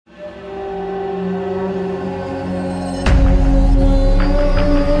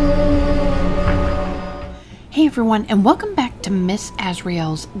everyone, and welcome back to Miss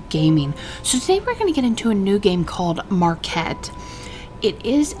Azrael's Gaming. So today we're going to get into a new game called Maquette. It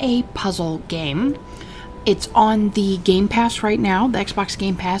is a puzzle game. It's on the Game Pass right now, the Xbox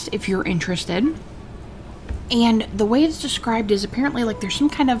Game Pass, if you're interested. And the way it's described is apparently like there's some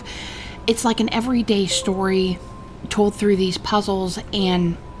kind of, it's like an everyday story told through these puzzles,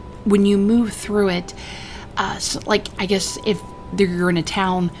 and when you move through it, so like I guess if you're in a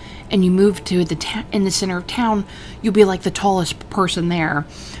town and you move to in the center of town, you'll be like the tallest person there.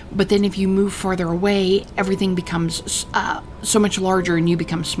 But then if you move further away, everything becomes so much larger and you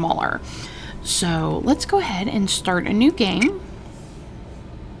become smaller. So let's go ahead and start a new game.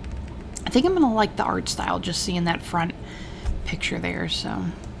 I think I'm gonna like the art style, just seeing that front picture there. So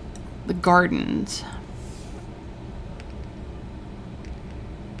the gardens.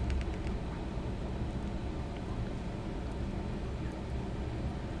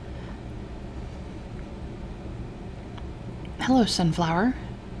 Hello, sunflower.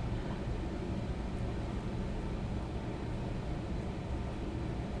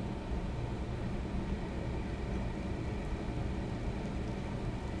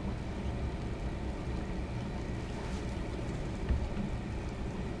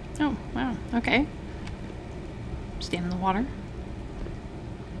 Oh, wow, okay. Stand in the water.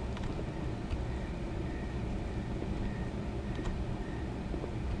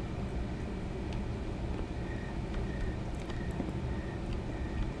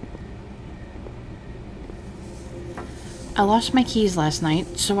 I lost my keys last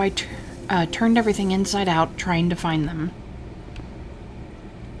night, so I turned everything inside out trying to find them.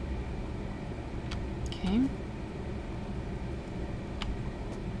 Okay.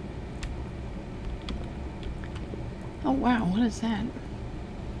 Oh wow, what is that?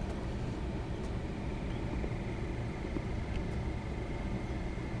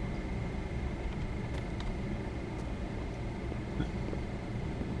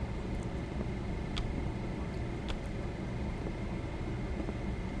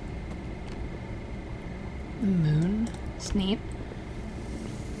 Moon. It's neat.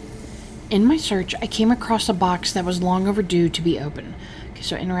 In my search, I came across a box that was long overdue to be opened. Okay,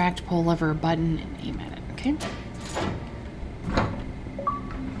 so interact, pull lever, button, and aim at it. Okay.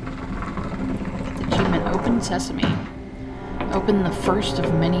 Get the achievement, open sesame. Open the first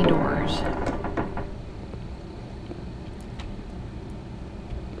of many doors.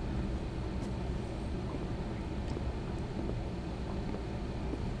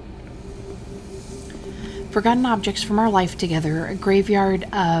 Forgotten objects from our life together, a graveyard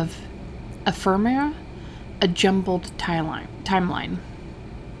of ephemera, a jumbled timeline.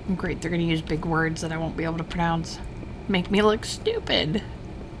 Great, they're going to use big words that I won't be able to pronounce. Make me look stupid.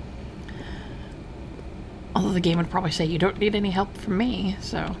 Although the game would probably say you don't need any help from me,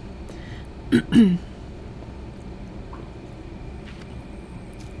 so.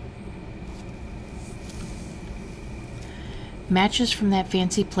 Matches from that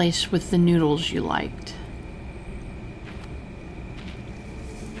fancy place with the noodles you liked.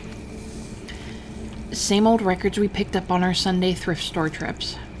 Same old records we picked up on our Sunday thrift store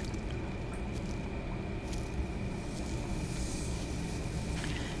trips.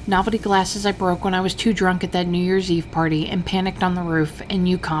 Novelty glasses I broke when I was too drunk at that New Year's Eve party and panicked on the roof, and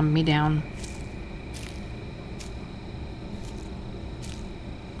you calmed me down.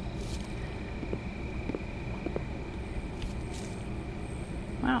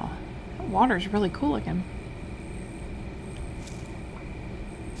 Wow, that water's really cool looking.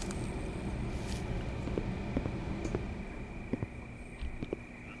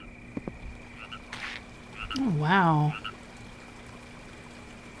 Oh, wow.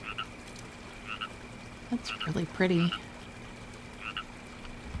 That's really pretty.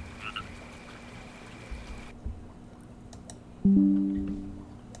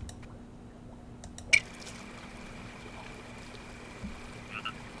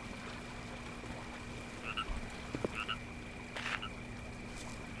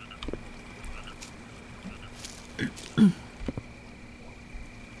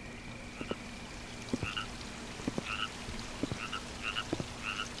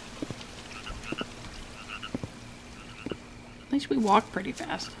 At least we walk pretty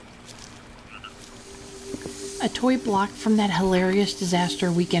fast. A toy block from that hilarious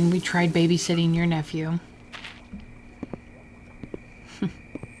disaster weekend we tried babysitting your nephew.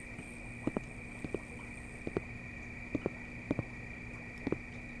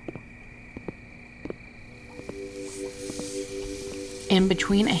 And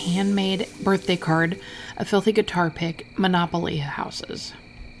between a handmade birthday card, a filthy guitar pick, Monopoly houses.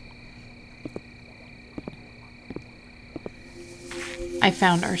 I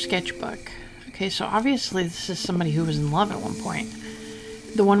found our sketchbook. Okay, so obviously this is somebody who was in love at one point.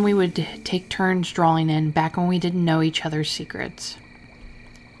 The one we would take turns drawing in back when we didn't know each other's secrets.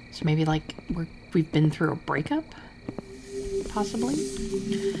 So maybe like we've been through a breakup? Possibly?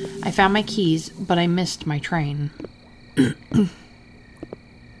 I found my keys, but I missed my train. Let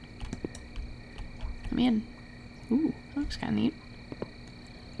me in. Ooh, that looks kind of neat.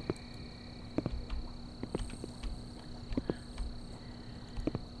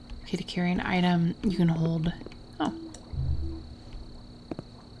 Okay, to carry an item, you can hold... Oh.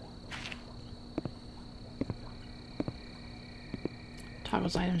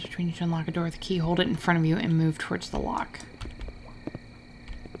 Toggles items between you to unlock a door with a key. Hold it in front of you and move towards the lock.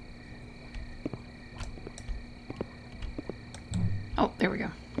 Oh, there we go.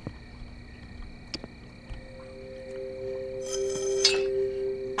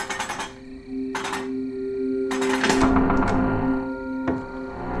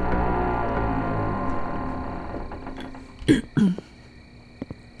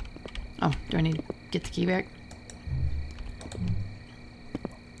 Oh, do I need to get the key back?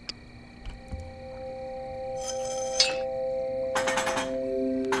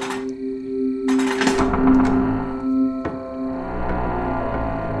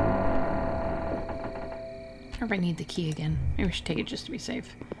 Or if I need the key again. Maybe we should take it just to be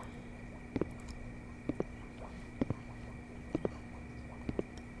safe.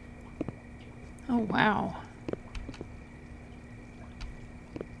 Oh, wow.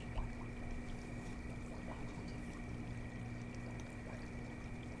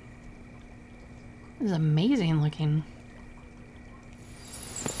 This is amazing looking.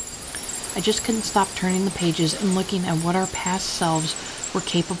 I just couldn't stop turning the pages and looking at what our past selves were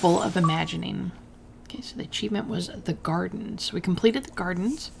capable of imagining. Okay, so the achievement was the gardens. We completed the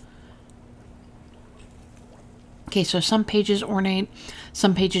gardens. Okay, so some pages ornate,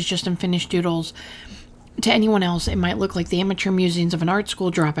 some pages just unfinished doodles. To anyone else, it might look like the amateur musings of an art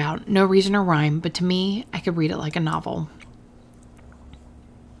school dropout. No reason or rhyme, but to me, I could read it like a novel.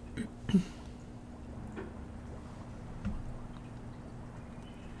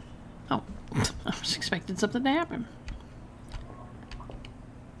 Oh, I was expecting something to happen.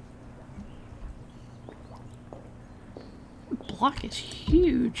 The block is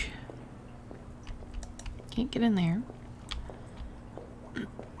huge. Can't get in there.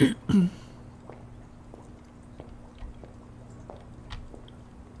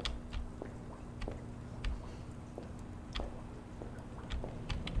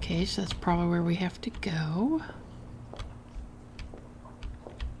 Okay, so that's probably where we have to go.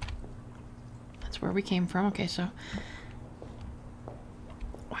 That's where we came from. Okay, so...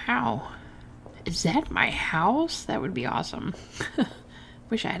 Wow. Is that my house? That would be awesome.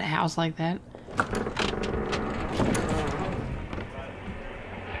 Wish I had a house like that.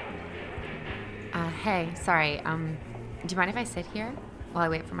 Hey, sorry, do you mind if I sit here while I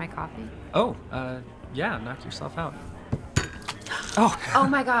wait for my coffee? Oh, yeah, knock yourself out. Oh! Oh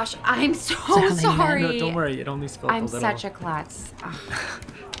my gosh, I'm so sorry. No, don't worry, it only spilled a I'm little. such a klutz.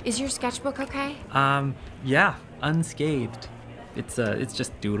 Is your sketchbook okay? Yeah, unscathed. It's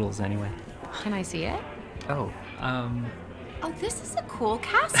just doodles anyway. Can I see it? Oh, Oh, this is a cool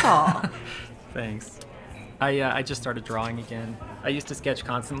castle. Thanks. I just started drawing again. I used to sketch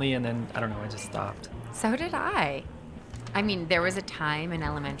constantly, and then, I don't know, I just stopped. So did I. I mean, there was a time in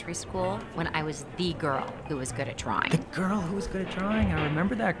elementary school when I was the girl who was good at drawing. The girl who was good at drawing, I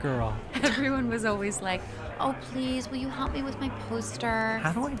remember that girl. Everyone was always like, oh, please, will you help me with my poster?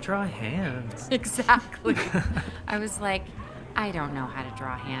 How do I draw hands? Exactly. I was like, I don't know how to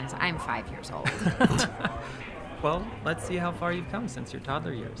draw hands. I'm 5 years old. Well, let's see how far you've come since your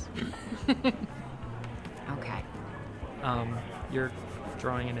toddler years. Okay. You're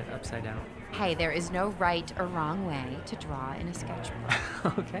drawing it upside down. Hey, there is no right or wrong way to draw in a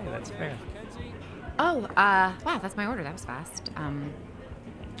sketchbook. Okay, that's fair. Oh, wow, that's my order. That was fast.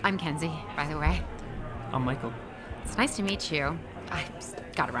 I'm Kenzie, by the way. I'm Michael. It's nice to meet you. I just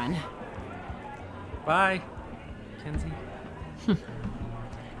gotta run. Bye, Kenzie.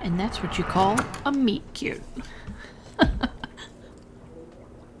 And that's what you call a meet cute.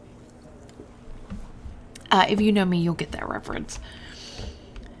 If you know me, you'll get that reference.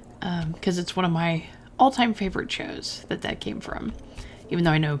 Because it's one of my all-time favorite shows that came from. Even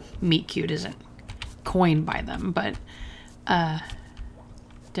though I know Meet Cute isn't coined by them, but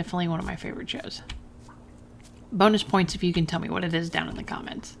definitely one of my favorite shows. Bonus points if you can tell me what it is down in the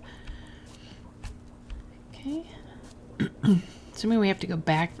comments. Okay. Assuming we have to go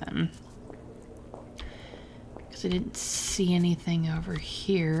back then. Because I didn't see anything over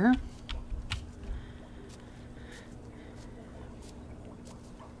here.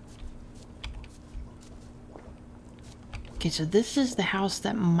 Okay, so this is the house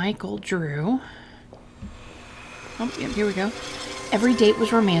that Michael drew. Oh, yep, here we go. Every date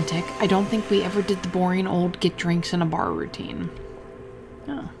was romantic. I don't think we ever did the boring old get drinks in a bar routine.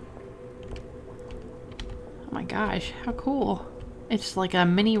 Oh. Oh my gosh, how cool. It's like a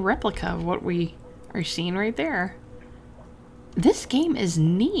mini replica of what we are seeing right there. This game is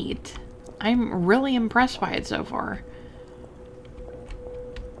neat. I'm really impressed by it so far.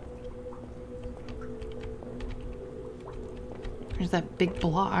 There's that big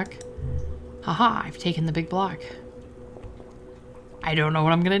block. Haha, I've taken the big block. I don't know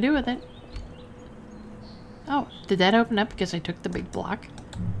what I'm gonna do with it. Oh, did that open up because I took the big block?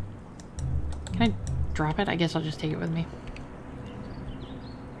 Can I drop it? I guess I'll just take it with me.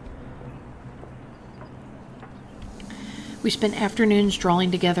 We spent afternoons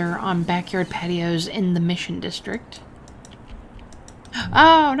drawing together on backyard patios in the Mission District.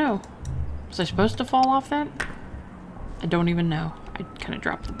 Oh, no. Was I supposed to fall off that? I don't even know. I kind of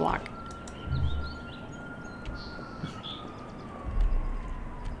dropped the block.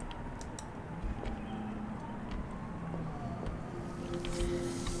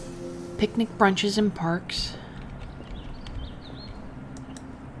 Picnic brunches and parks.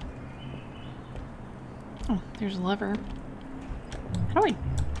 Oh, there's a lever. How do I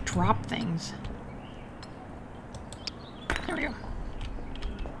drop things? There we go.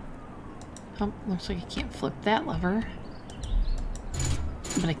 Oh, looks like I can't flip that lever.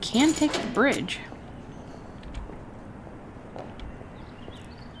 But I can take the bridge.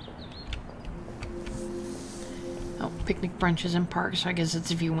 Oh, picnic brunches and parks. So I guess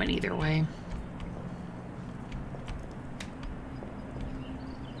it's if you went either way.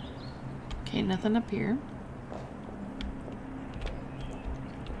 Okay, nothing up here.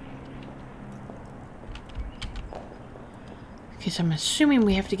 Okay, so I'm assuming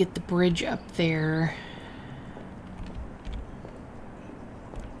we have to get the bridge up there.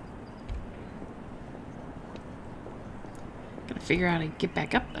 Gotta figure out how to get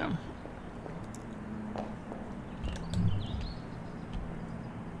back up, though.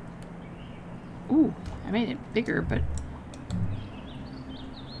 Ooh, I made it bigger, but...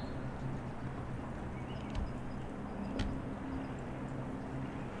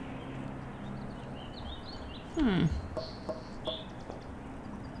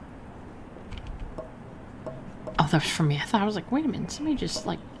 Oh, that was for me. I was like, wait a minute, somebody just,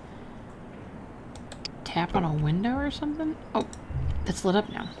 like, tap on a window or something? Oh, that's lit up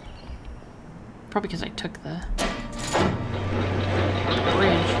now. Probably because I took the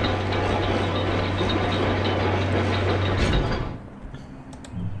bridge.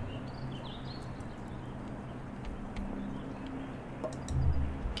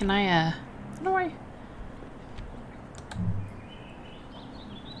 Can I, how do I...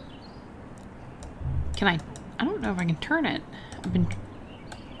 Can I don't know if I can turn it.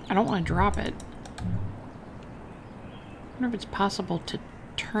 I don't want to drop it. I wonder if it's possible to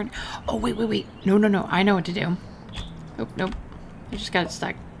turn... Oh, wait. No. I know what to do. Oh, nope. I just got it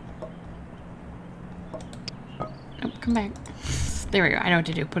stuck. Nope, come back. There we go. I know what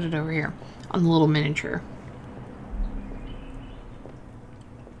to do. Put it over here on the little miniature.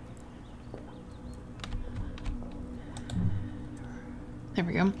 There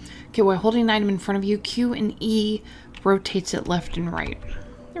we go. Okay, while holding an item in front of you, Q and E rotates it left and right.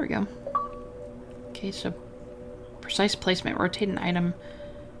 There we go. Okay, so precise placement. Rotate an item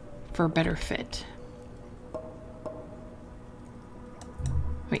for a better fit.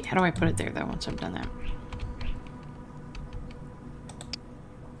 Wait, how do I put it there, though, once I've done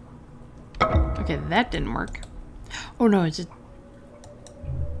that? Okay, that didn't work. Oh, no, is it...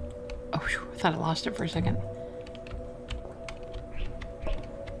 Oh, whew, I thought I lost it for a second.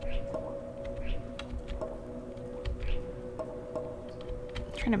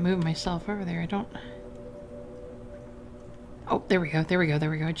 Trying to move myself over there. I don't... Oh, there we go.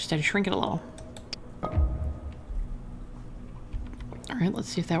 I just had to shrink it a little. Alright, let's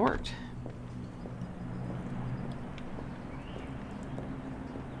see if that worked.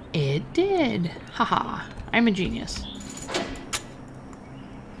 It did! Haha. I'm a genius.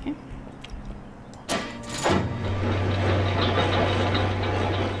 Okay.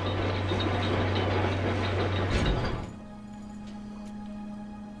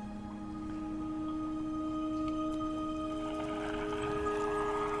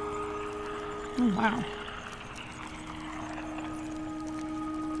 Oh, wow.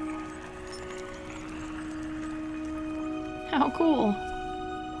 How cool.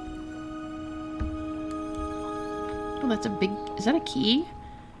 Oh, that's a big... Is that a key?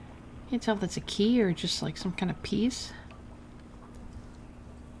 Can't tell if that's a key or just like some kind of piece.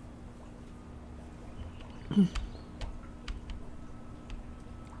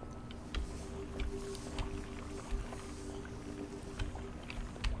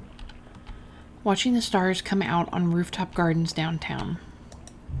 Watching the stars come out on rooftop gardens downtown.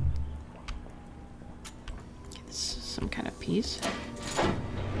 This is some kind of piece.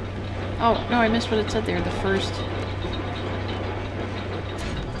 Oh, no, I missed what it said there. The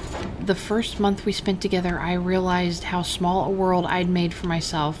first month we spent together, I realized how small a world I'd made for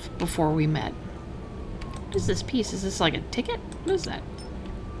myself before we met. What is this piece? Is this like a ticket? What is that?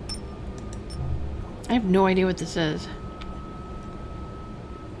 I have no idea what this is.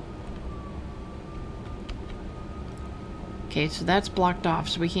 Okay, so that's blocked off,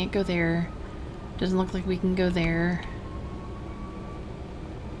 so we can't go there. Doesn't look like we can go there.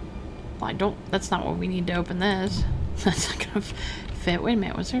 Well, that's not what we need to open this. That's not gonna fit. Wait a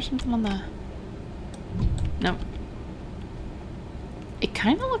minute, was there something on the... Nope. It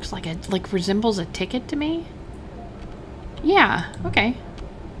kind of looks like resembles a ticket to me. Yeah, okay.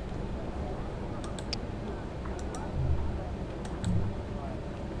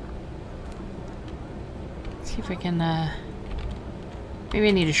 Let's see if I can, maybe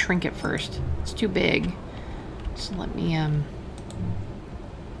I need to shrink it first. It's too big. So let me,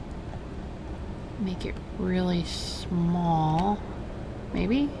 make it really small.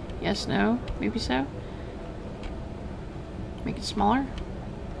 Maybe? Yes, no? Maybe so? Make it smaller?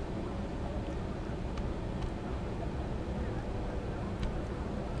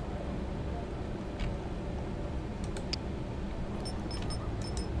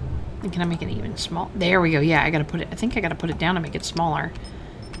 And can I make it even small? There we go. Yeah, I think I gotta put it down to make it smaller.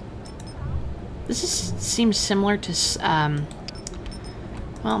 Seems similar to,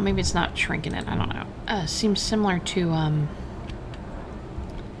 well, maybe it's not shrinking it. I don't know. Seems similar to,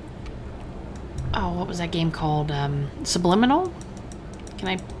 oh, what was that game called? Subliminal? Can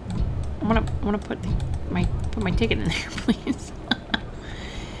I wanna put my ticket in there, please?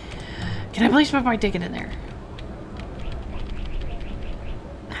 Can I please put my ticket in there?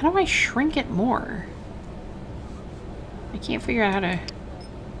 How do I shrink it more? I can't figure out how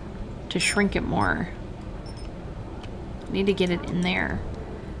to shrink it more. I need to get it in there.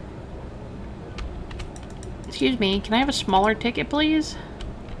 Excuse me, can I have a smaller ticket, please?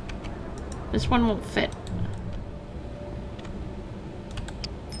 This one won't fit.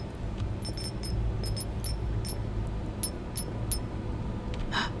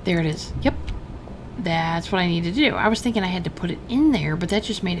 There it is. Yep. That's what I need to do. I was thinking I had to put it in there, but that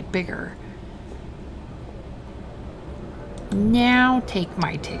just made it bigger. Now take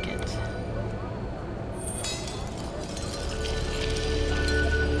my ticket.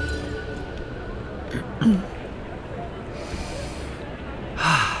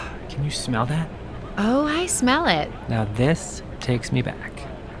 Can you smell that? Oh, I smell it. Now this takes me back.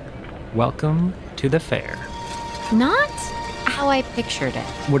 Welcome to the fair. Not how I pictured it.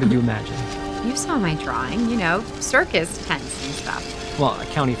 What did you imagine? You saw my drawing, you know, circus tents and stuff. Well, a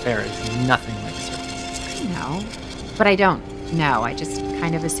county fair is nothing like a circus. I know, but I don't know. I just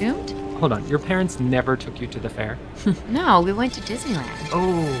kind of assumed. Hold on, your parents never took you to the fair? No, we went to Disneyland. Oh,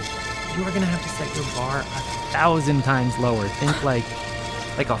 you are gonna have to set your bar 1,000 times lower. Think like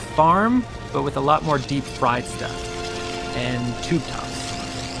a farm, but with a lot more deep fried stuff, and tube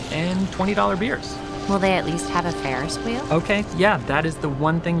tops, and $20 beers. Will they at least have a Ferris wheel? Okay, yeah, that is the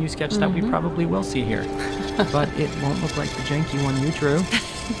one thing you sketched that we probably will see here. But it won't look like the janky one you drew.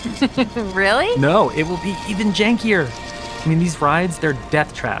 Really? No, it will be even jankier. I mean, these rides, they're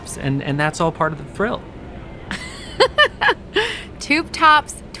death traps, and that's all part of the thrill. Tube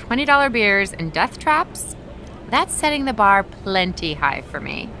tops, $20 beers, and death traps? That's setting the bar plenty high for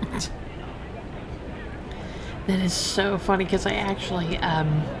me. That is so funny because I actually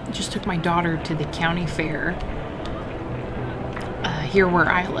just took my daughter to the county fair here where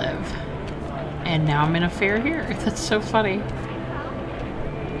I live. And now I'm in a fair here. That's so funny.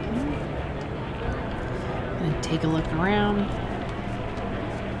 I'm gonna take a look around.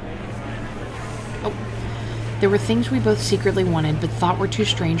 Oh, there were things we both secretly wanted but thought were too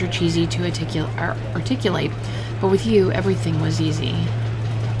strange or cheesy to articulate. But with you, everything was easy.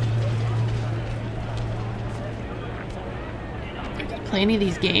 Play any of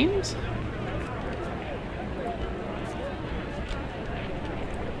these games?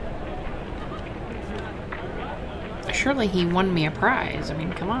 Surely he won me a prize. I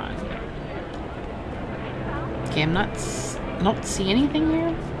mean, come on. Okay, I don't see anything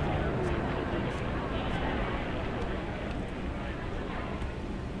here.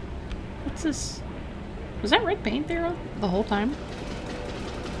 What's this? Was that red paint there the whole time?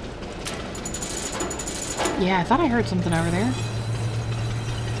 Yeah, I thought I heard something over there.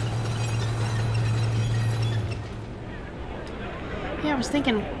 Yeah, I was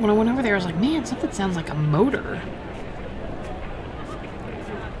thinking when I went over there, I was like, man, something sounds like a motor.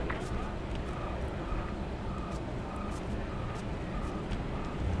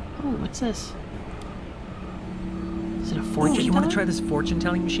 Ooh, what's this? Is it a fortune teller? You want to try this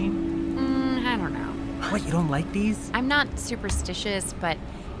fortune-telling machine? I don't know. What, you don't like these? I'm not superstitious, but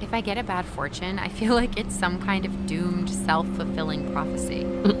if I get a bad fortune, I feel like it's some kind of doomed, self-fulfilling prophecy.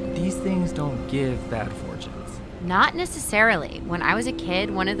 These things don't give bad fortunes. Not necessarily. When I was a kid,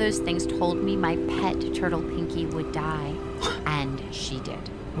 one of those things told me my pet turtle Pinky would die. And she did.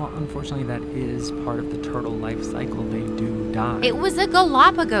 Well, unfortunately, that is part of the turtle life cycle. They do die. It was a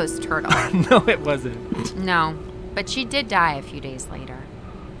Galapagos turtle. No, it wasn't. No, but she did die a few days later.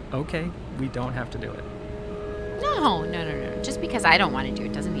 Okay, we don't have to do it. No. Just because I don't want to do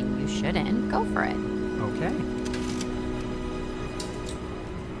it doesn't mean you shouldn't. Go for it. Okay.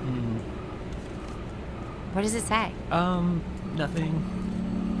 What does it say? Nothing.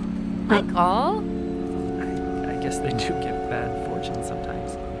 Michael? I guess they do give bad fortune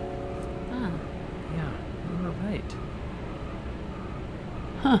sometimes. Huh. Yeah, you were right.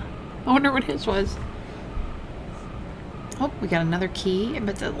 Huh. I wonder what his was. Oh, we got another key,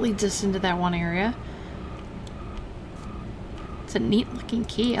 but that leads us into that one area. It's a neat looking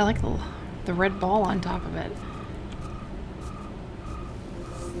key. I like the red ball on top of it.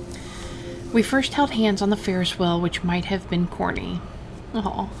 We first held hands on the Ferris wheel, which might have been corny.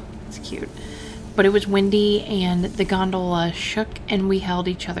 Oh, that's cute. But it was windy and the gondola shook and we held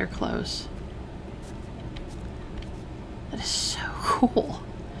each other close. That is so cool.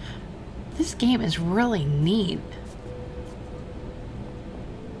 This game is really neat.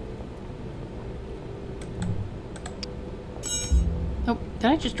 Oh,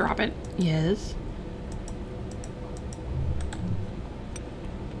 did I just drop it? Yes.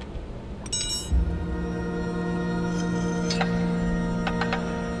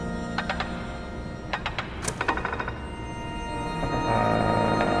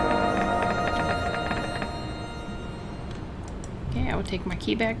 Okay, I will take my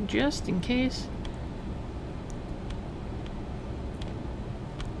key back just in case.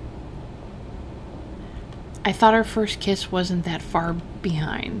 I thought our first kiss wasn't that far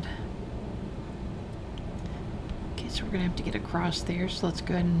behind. Okay, so we're gonna have to get across there, so let's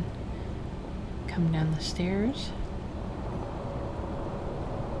go ahead and come down the stairs.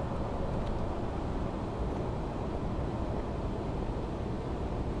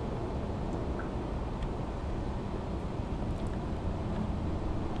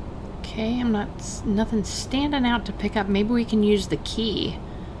 Okay, nothing standing out to pick up. Maybe we can use the key.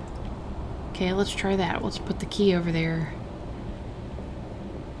 Okay, let's try that. Let's put the key over there.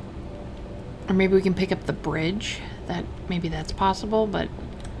 Or maybe we can pick up the bridge. Maybe that's possible, but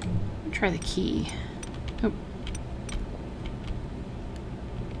I'll try the key. Oh.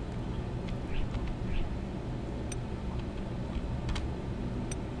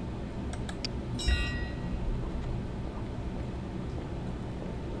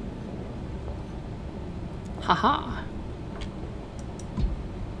 Haha.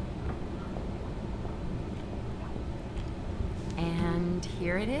 And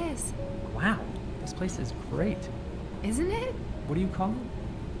here it is. Wow, this place is great. Isn't it? What do you call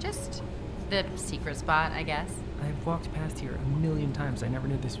it? Just the secret spot, I guess. I've walked past here a million times. I never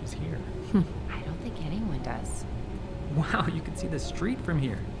knew this was here. I don't think anyone does. Wow, you can see the street from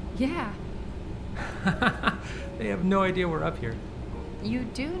here. Yeah. They have no idea we're up here. You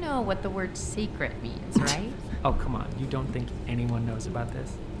do know what the word secret means, right? Oh, come on. You don't think anyone knows about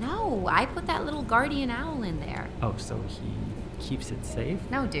this? No, I put that little guardian owl in there. Oh, so he keeps it safe?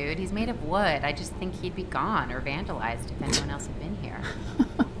 No, dude, he's made of wood. I just think he'd be gone or vandalized if anyone else had been here.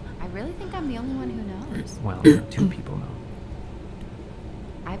 I really think I'm the only one who knows. Well, 2 people know.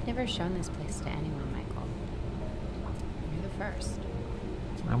 I've never shown this place to anyone, Michael. You're the first.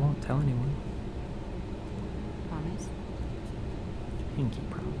 I won't tell anyone. Promise? Pinky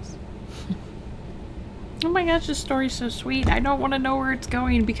promise. Oh my gosh, this story's so sweet. I don't want to know where it's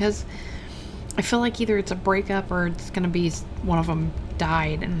going because I feel like either it's a breakup or it's going to be one of them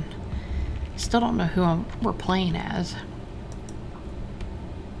died, and I still don't know who we're playing as.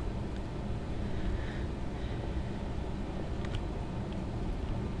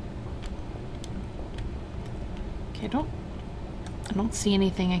 Okay, I don't see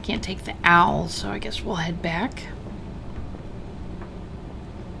anything. I can't take the owl, so I guess we'll head back.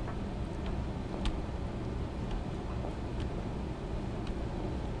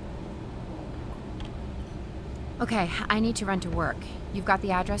 Okay, I need to run to work. You've got the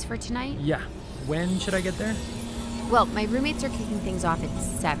address for tonight? Yeah. When should I get there? Well, my roommates are kicking things off at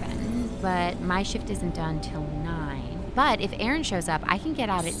 7, but my shift isn't done till 9. But if Aaron shows up, I can get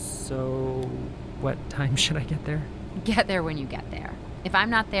out at... So, what time should I get there? Get there when you get there. If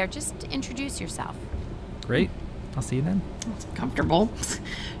I'm not there, just introduce yourself. Great. I'll see you then. It's comfortable.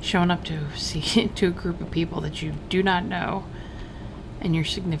 Showing up to see to a group of people that you do not know, and your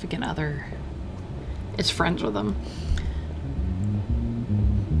significant other is friends with them.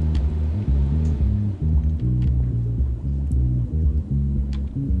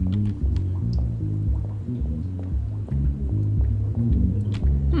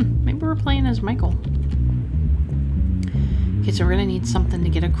 Maybe we're playing as Michael. Okay, so we're gonna need something to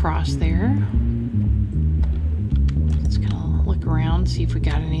get across there. Let's gonna look around, see if we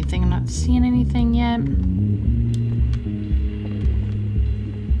got anything. I'm not seeing anything yet.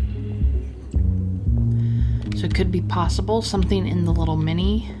 So it could be possible something in the little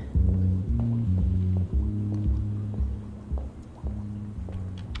mini.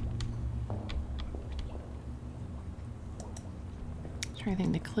 Is there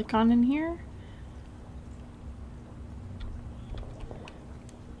anything to click on in here?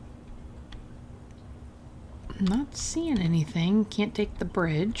 I'm not seeing anything. Can't take the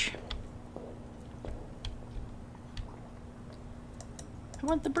bridge. I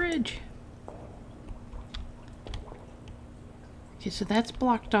want the bridge. Okay, so that's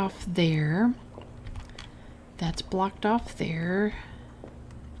blocked off there. That's blocked off there.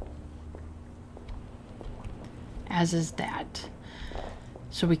 As is that.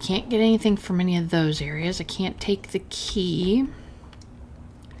 So we can't get anything from any of those areas. I can't take the key.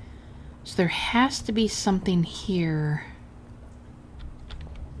 So there has to be something here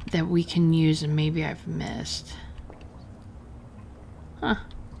that we can use, and maybe I've missed. Huh.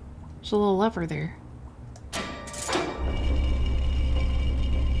 There's a little lever there.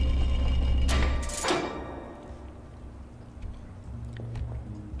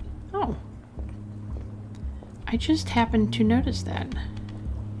 Oh. I just happened to notice that.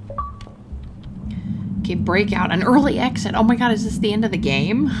 Okay, breakout. An early exit. Oh my god, is this the end of the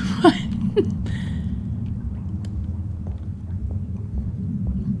game?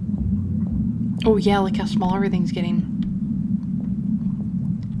 Oh yeah, look how small everything's getting.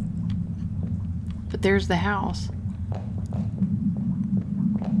 But there's the house.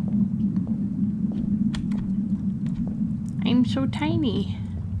 I'm so tiny.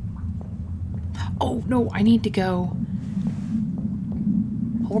 Oh no, I need to go.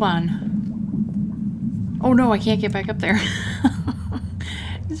 Hold on. Oh no, I can't get back up there.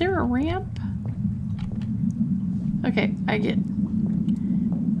 Is there a ramp? Okay, I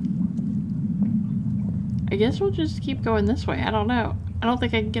guess we'll just keep going this way. I don't know. I don't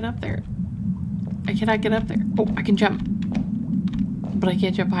think I can get up there. I cannot get up there. Oh, I can jump. But I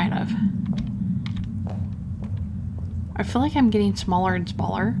can't jump high enough. I feel like I'm getting smaller and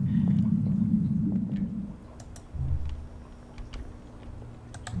smaller.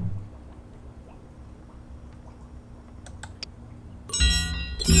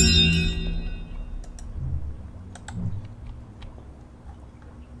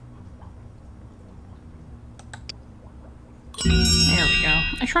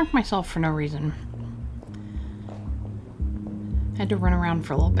 I shrunk myself for no reason. I had to run around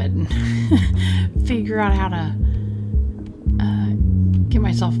for a little bit and figure out how to get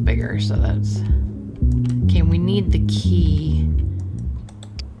myself bigger, so that's... Okay, we need the key.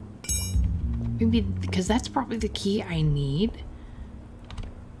 Maybe, because that's probably the key I need.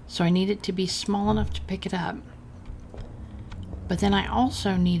 So I need it to be small enough to pick it up. But then I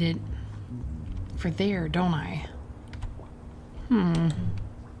also need it for there, don't I?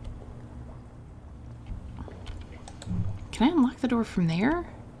 Can I unlock the door from there?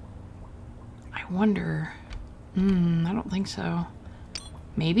 I wonder. I don't think so.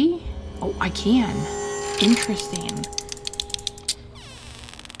 Maybe? Oh, I can. Interesting.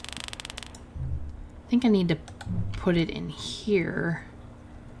 I think I need to put it in here.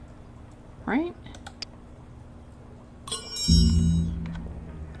 Right?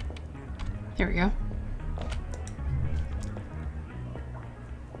 There we go.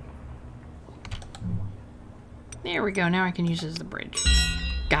 There we go. Now I can use it as the bridge.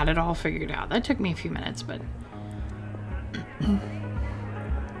 Got it all figured out. That took me a few minutes, but...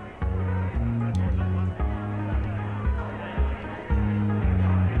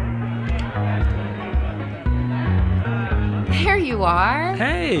 There you are.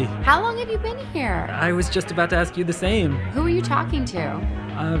 Hey! How long have you been here? I was just about to ask you the same. Who are you talking to?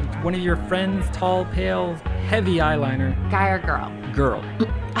 One of your friends, tall, pale, heavy eyeliner. Guy or girl? Girl.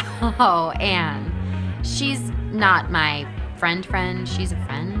 Oh, Anne. She's not my friend. She's a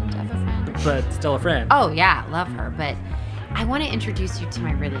friend of a friend. But still a friend. Oh, yeah, love her. But I want to introduce you to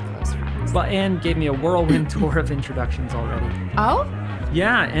my really close friends. Well, Anne gave me a whirlwind tour of introductions already. Oh?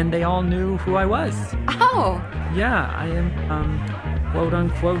 Yeah, and they all knew who I was. Oh. Yeah, I am, quote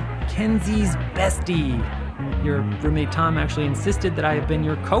unquote, Kenzie's bestie. Your roommate Tom actually insisted that I have been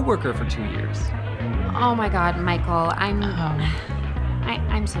your coworker for 2 years. Oh my God, Michael,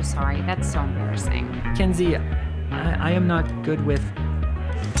 I'm so sorry. That's so embarrassing. Kenzie, I am not good with...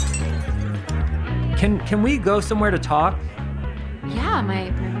 Can we go somewhere to talk? Yeah, my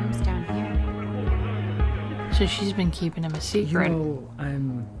room's down here. So she's been keeping him a secret. You know,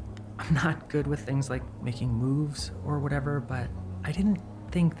 I'm not good with things like making moves or whatever, but I didn't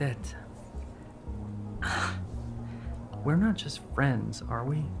think that... We're not just friends, are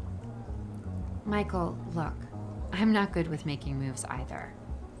we? Michael, look, I'm not good with making moves either.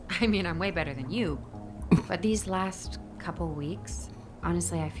 I mean, I'm way better than you. But these last couple weeks,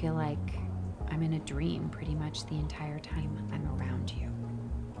 honestly, I feel like I'm in a dream pretty much the entire time I'm around you.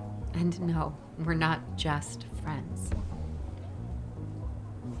 And no, we're not just friends.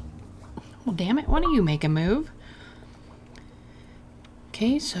 Well, damn it. Why don't you make a move?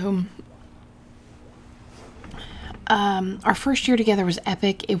 Okay, so... our first year together was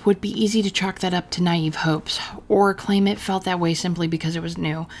epic. It would be easy to chalk that up to naive hopes, or claim it felt that way simply because it was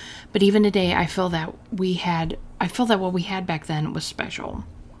new. But even today, I feel that what we had back then was special.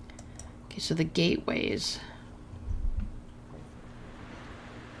 Okay, so the gateways.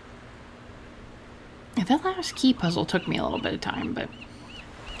 That last key puzzle took me a little bit of time, but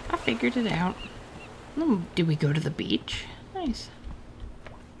I figured it out. Did we go to the beach? Nice.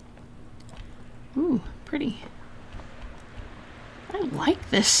 Ooh, pretty. I like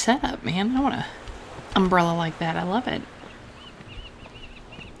this setup, man. I want an umbrella like that. I love it.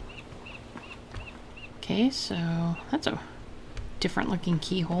 Okay, so that's a different looking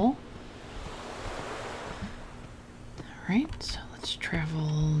keyhole. Alright, so let's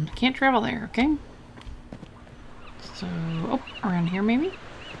travel. Can't travel there, okay? So, oh, around here maybe?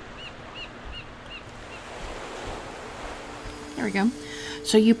 There we go.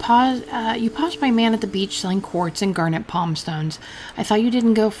 So you paused my man at the beach selling quartz and garnet palm stones. I thought you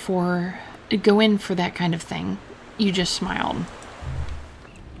didn't go in for that kind of thing. You just smiled.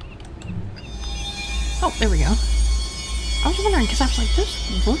 Oh, there we go. I was wondering, because I was like,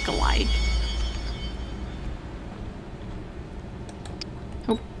 those look alike.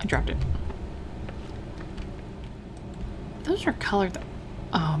 Oh, I dropped it. Those are colored.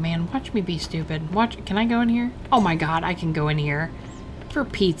 Oh man, watch me be stupid. Watch, can I go in here? Oh my god, I can go in here. For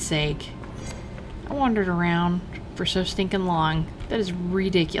Pete's sake. I wandered around for so stinking long. That is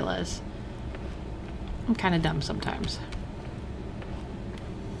ridiculous. I'm kind of dumb sometimes.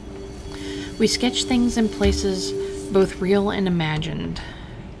 We sketch things in places both real and imagined.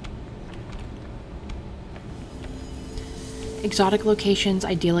 Exotic locations,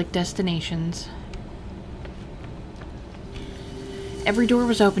 idyllic destinations. Every door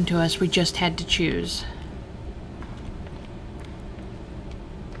was open to us, we just had to choose.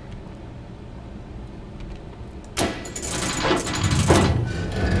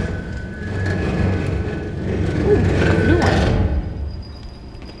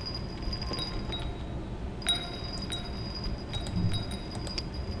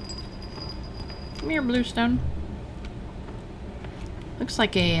 Bluestone. Looks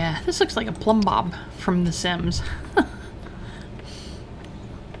like a this looks like a plumb bob from The Sims.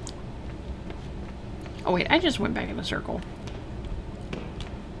 Oh wait, I just went back in a circle.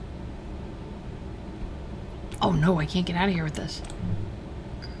 Oh no, I can't get out of here with this.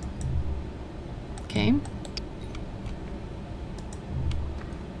 Okay.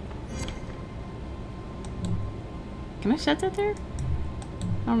 Can I set that there?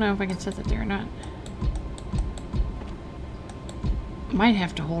 I don't know if I can set that there or not. Might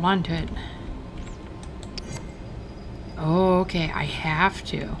have to hold on to it. Oh, okay, I have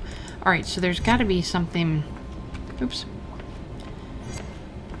to. Alright, so there's got to be something... Oops.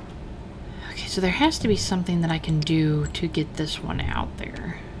 Okay, so there has to be something that I can do to get this one out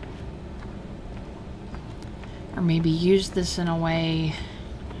there. Or maybe use this in a way...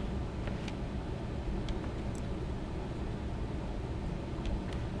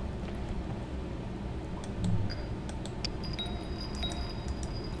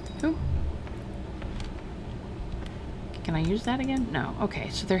 Can I use that again? No. Okay,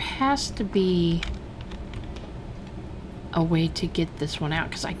 so there has to be a way to get this one out,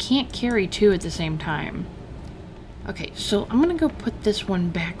 because I can't carry two at the same time. Okay, so I'm gonna go put this one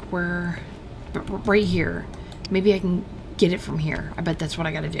back where... right here. Maybe I can get it from here. I bet that's what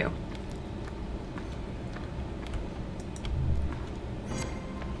I gotta do.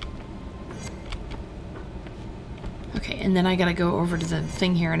 Okay, and then I gotta go over to the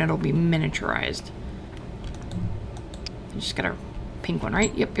thing here and it'll be miniaturized. Just got a pink one,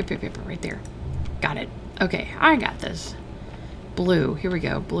 right? Yep, right there. Got it. Okay, I got this. blue. Here we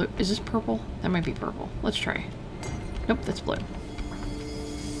go. Blue. Is this purple? That might be purple. Let's try. Nope, that's blue.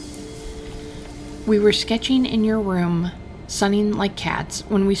 We were sketching in your room, sunning like cats,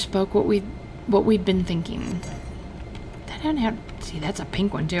 when we spoke what we'd been thinking. That don't have. See, that's a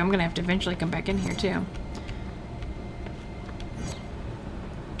pink one too. I'm gonna have to eventually come back in here too.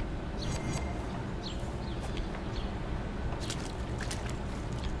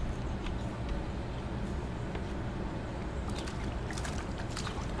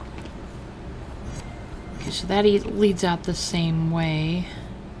 Okay, so that leads out the same way.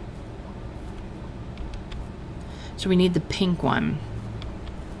 So we need the pink one.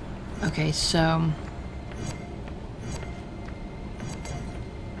 Okay, so...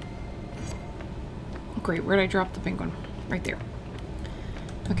 Great, where'd I drop the pink one? Right there.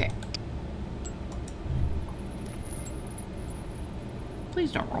 Okay.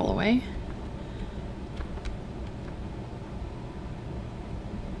 Please don't roll away.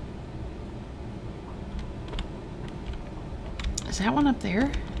 Is that one up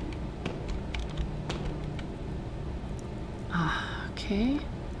there? Okay.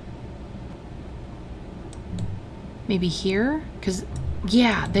 Maybe here? Because,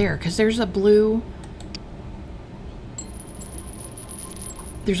 yeah, there. Because there's a blue...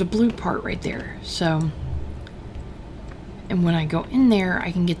 There's a blue part right there. So... And when I go in there,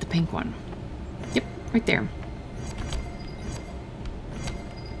 I can get the pink one. Yep, right there.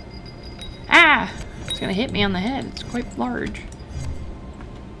 Ah! It's gonna hit me on the head. It's quite large.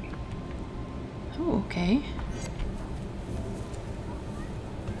 Oh, okay.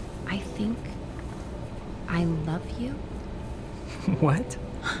 I think I love you. What?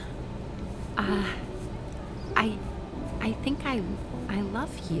 I think I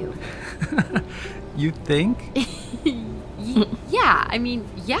love you. You think? Yeah, I mean,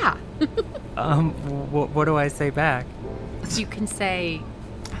 yeah. What do I say back? You can say,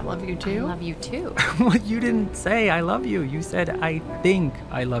 I love you too. I love you too. Well, you didn't say I love you. You said I think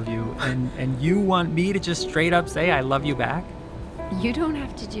I love you. And you want me to just straight up say I love you back? You don't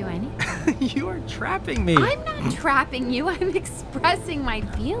have to do anything. You are trapping me. I'm not trapping you. I'm expressing my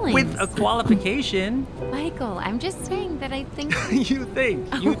feelings. With a qualification. Michael, I'm just saying that I think... You think.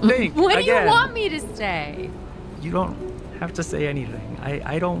 What do Again. you want me to say? You don't have to say anything.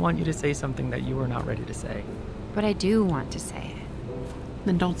 I don't want you to say something that you are not ready to say. But I do want to say it.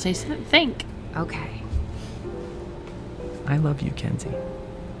 Then don't say something. Think. Okay. I love you, Kenzie.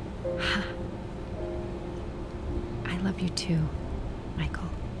 I love you too, Michael.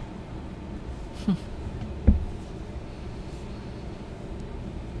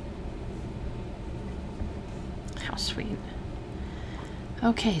 How sweet.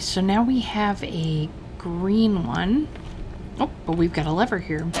 Okay, so now we have a green one. Oh, but we've got a lever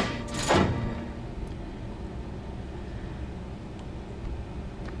here.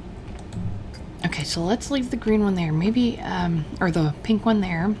 Okay, so let's leave the green one there. Maybe, or the pink one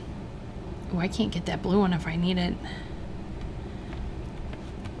there. Oh, I can't get that blue one if I need it.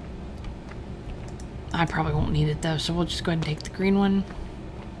 I probably won't need it though, so we'll just go ahead and take the green one.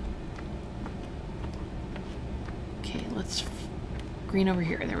 Okay, let's green over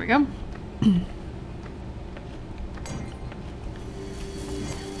here. There we go.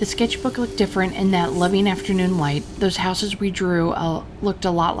 The sketchbook looked different in that loving afternoon light. Those houses we drew looked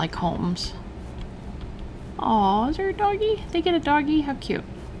a lot like homes. Aw, is there a doggy? They get a doggy? How cute.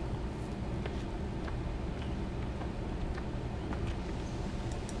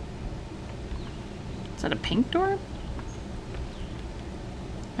 Is that a pink door?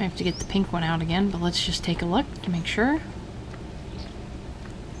 I have to get the pink one out again, but let's just take a look to make sure.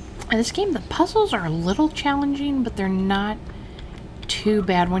 In this game, the puzzles are a little challenging, but they're not too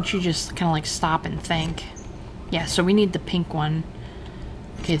bad once you just kind of like stop and think. Yeah, so we need the pink one.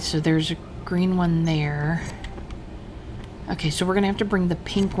 Okay, so there's a green one there. Okay, so we're gonna have to bring the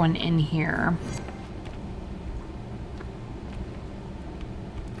pink one in here.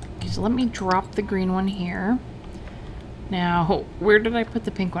 Okay, so let me drop the green one here. Now, where did I put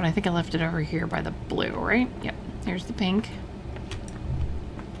the pink one? I think I left it over here by the blue, right? Yep, here's the pink.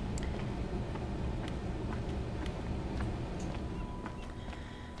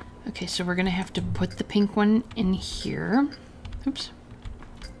 Okay, so we're gonna have to put the pink one in here. Oops.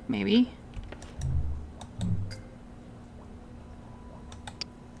 Maybe.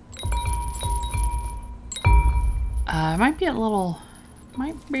 Might be a little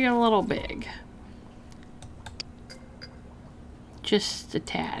big. Just a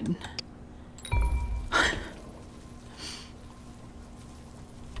tad.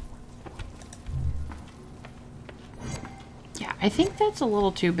 Yeah, I think that's a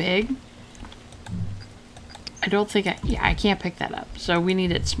little too big. I don't think yeah, I can't pick that up. So we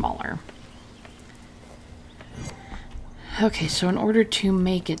need it smaller. Okay, so in order to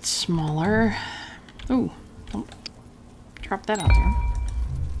make it smaller... Ooh, don't drop that out there.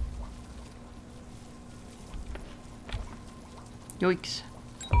 Yoicks.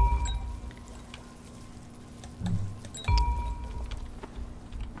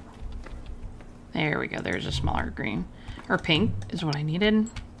 There we go. There's a smaller green. Or pink is what I needed.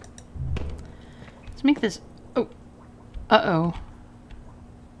 Let's make this... Oh. Uh-oh.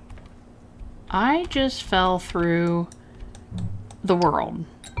 I just fell through the world.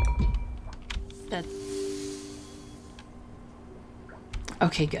 That's...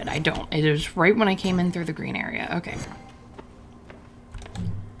 Okay, good. I don't. It was right when I came in through the green area. Okay.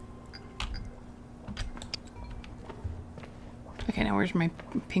 Okay, now where's my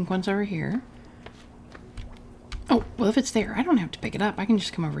pink ones over here? Oh, well, if it's there, I don't have to pick it up. I can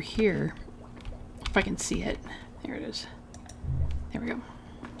just come over here. If I can see it. There it is. There we go.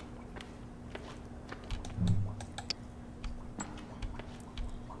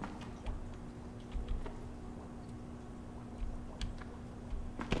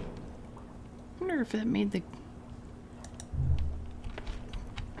 I wonder if that made the...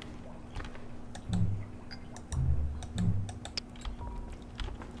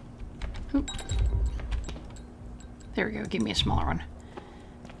 Oop. There we go. Give me a smaller one.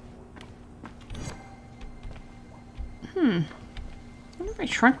 I wonder if I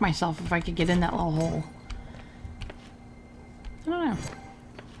shrunk myself if I could get in that little hole. I don't know.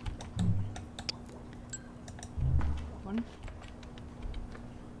 One.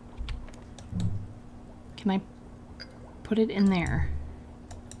 Can I put it in there?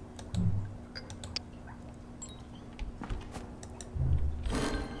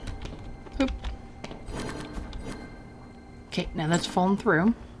 Oop. Okay, now that's fallen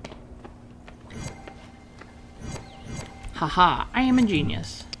through. Haha, I am a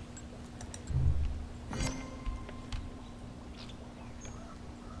genius.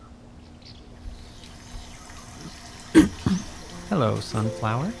 Hello,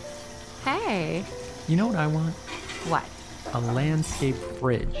 sunflower. Hey. You know what I want? What? A landscape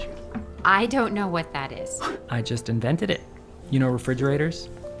fridge. I don't know what that is. I just invented it. You know refrigerators?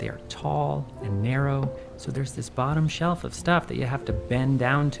 They are tall and narrow, so there's this bottom shelf of stuff that you have to bend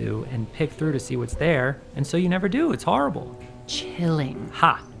down to and pick through to see what's there, and so you never do. It's horrible. Chilling.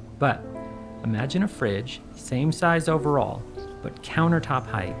 Ha! But imagine a fridge, same size overall, but countertop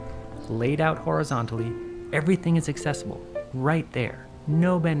height, laid out horizontally. Everything is accessible right there.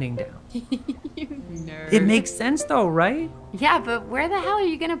 No bending down. You nerd. It makes sense though, right? Yeah, but where the hell are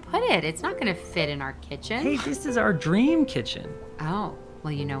you gonna put it? It's not gonna fit in our kitchen. Hey, this is our dream kitchen. Oh,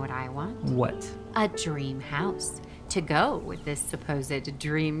 well, you know what I want? What? A dream house to go with this supposed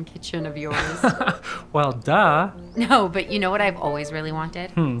dream kitchen of yours. Well, duh. No, but you know what I've always really wanted?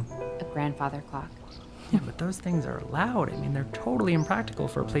 Hmm. A grandfather clock. Yeah, but those things are loud. I mean, they're totally impractical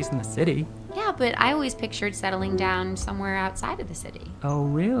for a place in the city. Yeah, but I always pictured settling down somewhere outside of the city. Oh,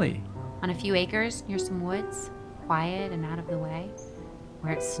 really? On a few acres near some woods, quiet and out of the way,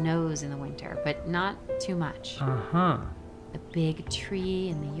 where it snows in the winter, but not too much. Uh-huh. A big tree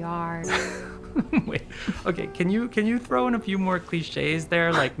in the yard. Wait, okay, can you throw in a few more cliches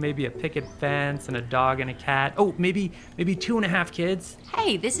there, like maybe a picket fence and a dog and a cat? Oh, maybe 2.5 kids?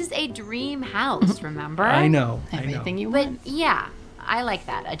 Hey, this is a dream house, remember? I know. Everything you But want. yeah, I like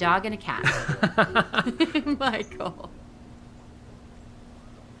that. A dog and a cat. Michael.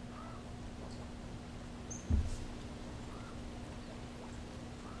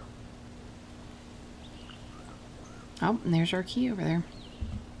 Oh, and there's our key over there.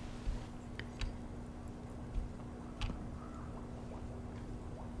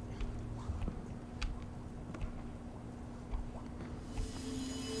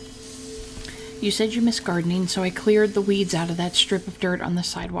 You said you miss gardening, so I cleared the weeds out of that strip of dirt on the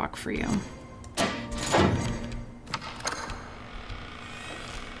sidewalk for you.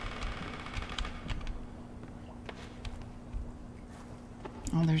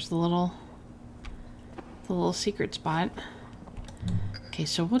 Oh, there's the little secret spot. Okay,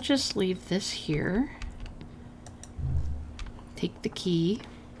 so we'll just leave this here. Take the key.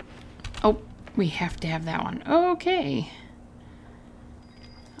 Oh, we have to have that one. Okay.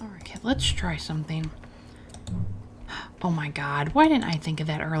 Okay, let's try something. Oh my god, why didn't I think of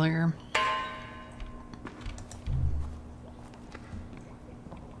that earlier?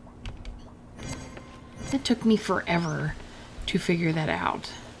 It took me forever to figure that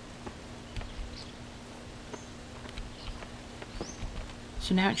out.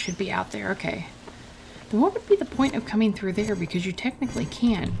 So now it should be out there, okay. Then what would be the point of coming through there? Because you technically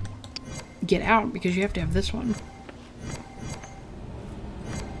can't get out because you have to have this one.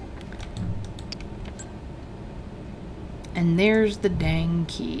 And there's the dang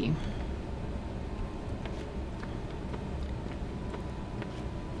key.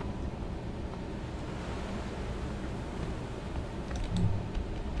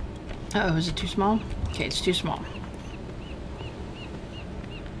 Uh-oh, is it too small? Okay, it's too small.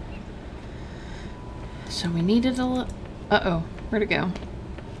 So we needed a little... Uh-oh, where'd it go?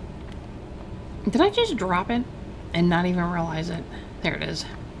 Did I just drop it and not even realize it? There it is.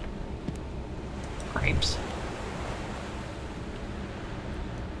 Grapes.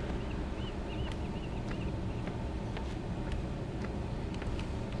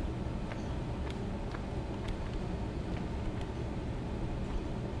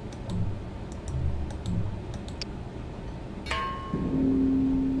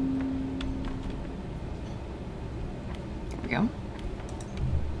 Go.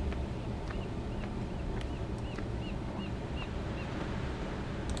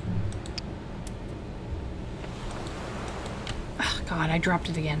 Oh, God, I dropped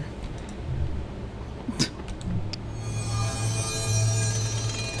it again.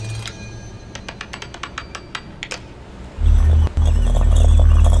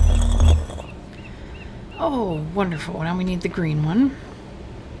 Oh, wonderful. Now we need the green one.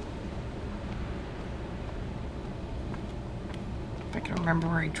 Remember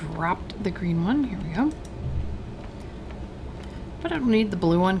where I dropped the green one. Here we go. But I don't need the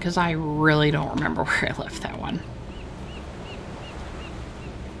blue one because I really don't remember where I left that one.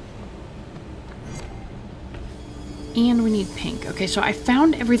 And we need pink. Okay, so I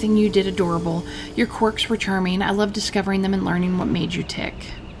found everything you did adorable. Your quirks were charming. I love discovering them and learning what made you tick.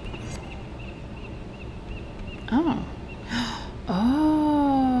 Oh.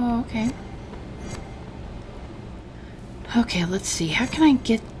 Oh, okay. Okay, let's see. How can I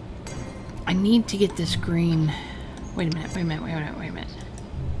get... I need to get this green... Wait a minute, wait a minute, wait a minute, wait a minute.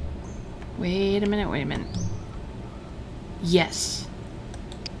 Wait a minute, wait a minute. Yes.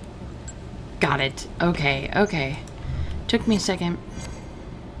 Got it. Okay, okay. Took me a second.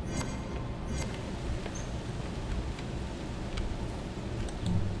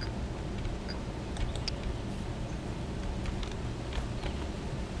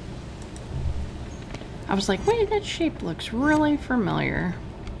 I was like, wait, that shape looks really familiar.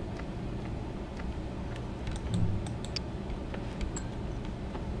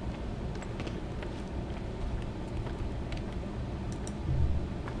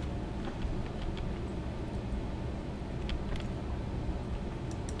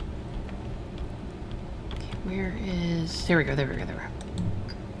 Okay, where is... There we go, there we go, there we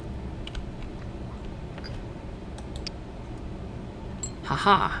go.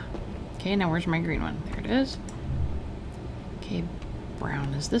 Haha. Okay, now where's my green one? There it is. Okay,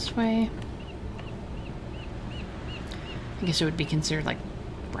 brown is this way. I guess it would be considered like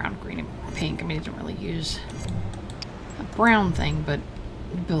brown, green, and pink. I mean, it didn't really use a brown thing, but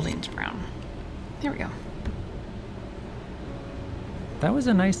building's brown. There we go. That was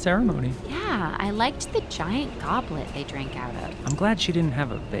a nice ceremony. Yeah, I liked the giant goblet they drank out of. I'm glad she didn't have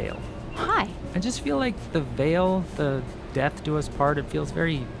a veil. Why? I just feel like the veil, the death do us part, it feels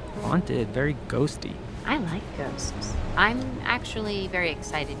very haunted, very ghosty. I like ghosts. I'm actually very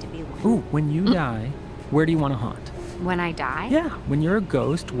excited to be one. Ooh, when you die, where do you want to haunt? When I die? Yeah, when you're a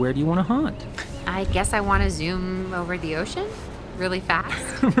ghost, where do you want to haunt? I guess I want to zoom over the ocean really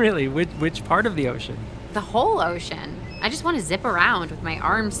fast. Really? Which part of the ocean? The whole ocean. I just want to zip around with my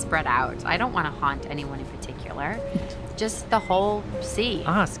arms spread out. I don't want to haunt anyone in particular. Just the whole sea.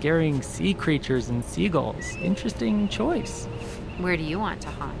 Ah, scaring sea creatures and seagulls. Interesting choice. Where do you want to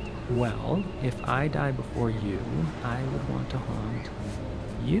haunt? Well, if I die before you, I would want to haunt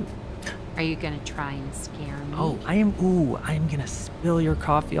you. Are you gonna try and scare me? Oh, I am gonna spill your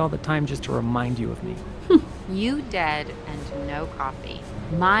coffee all the time just to remind you of me. You dead and no coffee.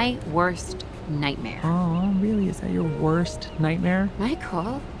 My worst nightmare. Oh, really? Is that your worst nightmare?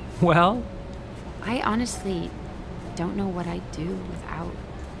 Michael, Well, I honestly don't know what I'd do without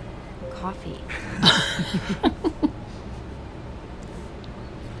coffee.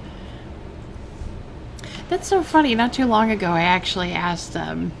 That's so funny. Not too long ago, I actually asked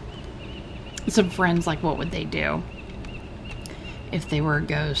some friends, like, what would they do if they were a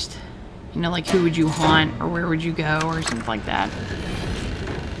ghost? You know, like, who would you haunt, or where would you go, or something like that.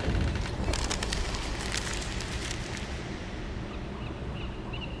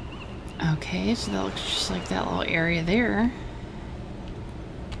 Okay, so that looks just like that little area there.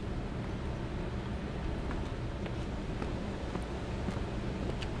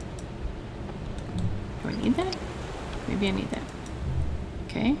 Do I need that? Maybe I need that.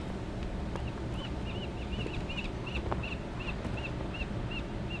 Okay.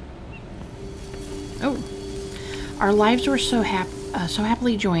 Oh. Our lives were so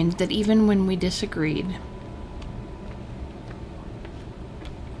happily joined that even when we disagreed.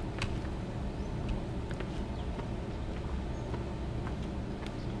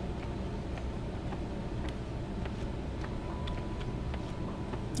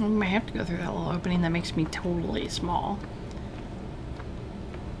 I might have to go through that little opening that makes me totally small.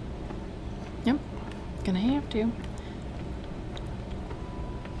 Yep, gonna have to.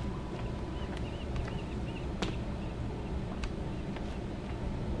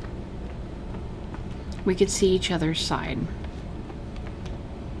 We could see each other's side.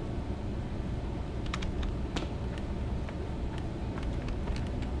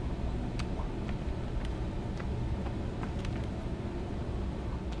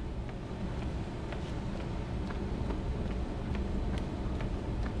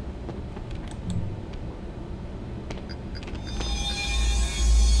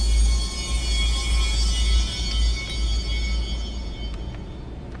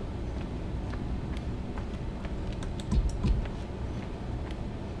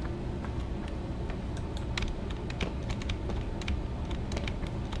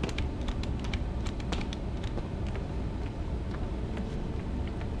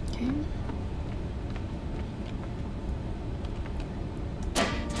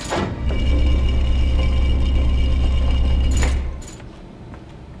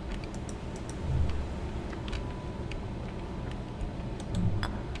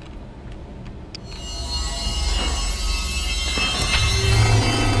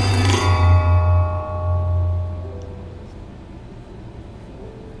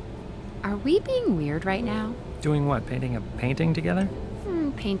 Are we being weird right now? Doing what? Painting a painting together?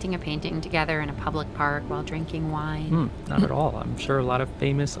 Painting a painting together in a public park while drinking wine. Not at all. I'm sure a lot of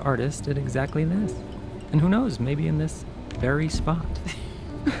famous artists did exactly this. And who knows, maybe in this very spot.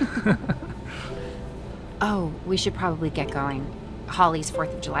 Oh, we should probably get going. Holly's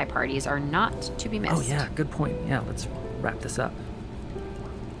 4th of July parties are not to be missed. Oh yeah, good point. Yeah, let's wrap this up.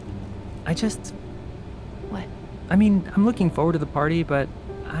 What? I mean, I'm looking forward to the party, but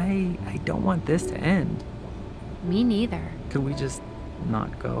I don't want this to end. Me neither. Could we just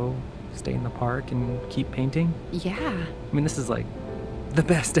not go, stay in the park, and keep painting? Yeah. I mean, this is like the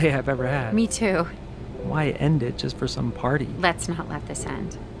best day I've ever had. Me too. Why end it just for some party? Let's not let this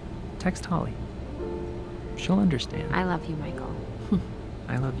end. Text Holly. She'll understand. I love you, Michael.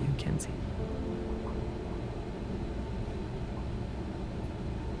 I love you, Kenzie.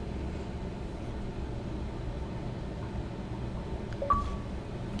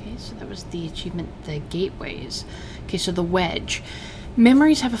 Okay, so that was the achievement, the gateways. Okay, so the wedge.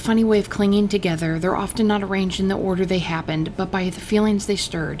 Memories have a funny way of clinging together. They're often not arranged in the order they happened, but by the feelings they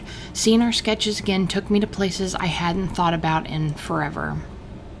stirred. Seeing our sketches again took me to places I hadn't thought about in forever.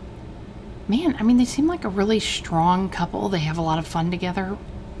 Man, I mean, they seem like a really strong couple. They have a lot of fun together.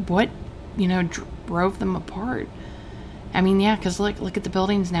 What, drove them apart? I mean, yeah, because look at the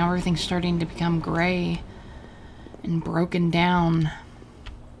buildings now. Everything's starting to become gray and broken down.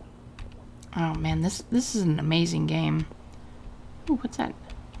 Oh, man, this is an amazing game. Ooh, what's that?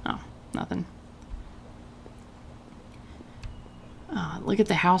 Oh, nothing. Look at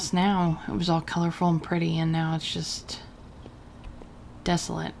the house now. It was all colorful and pretty, and now it's just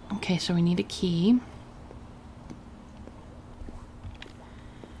desolate. Okay, so we need a key.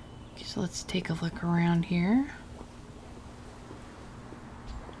 Okay, so let's take a look around here.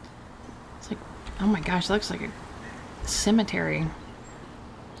 It's like, oh my gosh, it looks like a cemetery.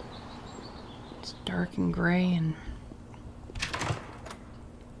 It's dark and gray and...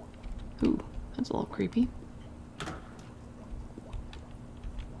 Ooh, that's a little creepy.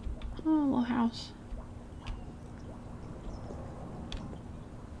 Oh, a little house.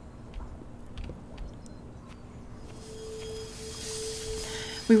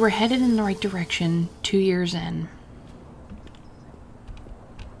 We were headed in the right direction 2 years in.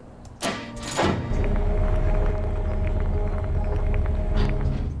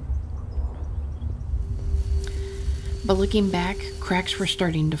 But looking back, cracks were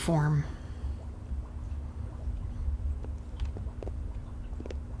starting to form.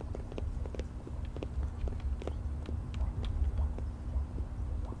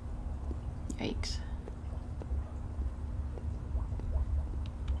 Yikes.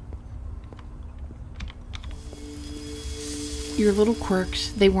 Your little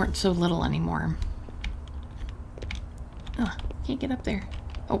quirks, they weren't so little anymore. Ugh, can't get up there.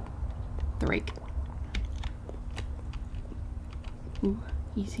 Oh, the rake. Ooh,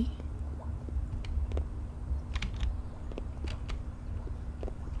 easy.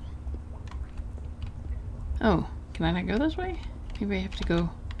 Oh, can I not go this way? Maybe I have to go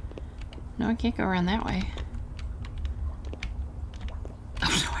No, I can't go around that way.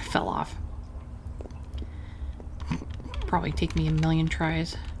 Oh no, I fell off. Probably take me a million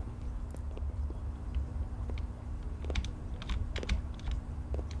tries.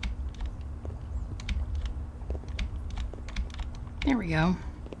 There we go.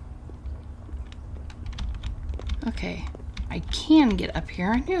 Okay, I can get up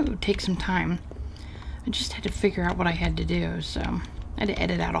here. I knew it would take some time. I just had to figure out what I had to do, so I had to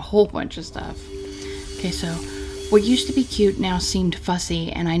edit out a whole bunch of stuff. Okay, so what used to be cute now seemed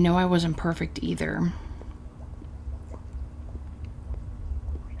fussy, and I know I wasn't perfect either.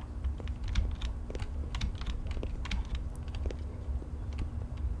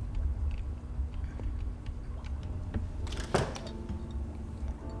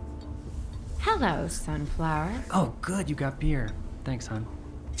 Hello, Sunflower. Oh, good, you got beer. Thanks, hon.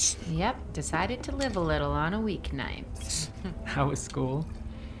 Yep, decided to live a little on a weeknight. How was school?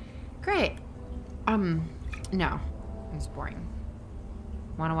 Great. No. It was boring.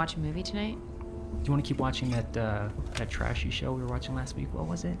 Want to watch a movie tonight? Do you want to keep watching that trashy show we were watching last week? What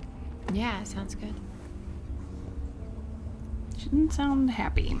was it? Yeah, sounds good. She didn't sound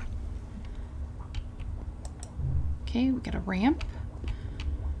happy. Okay, we got a ramp.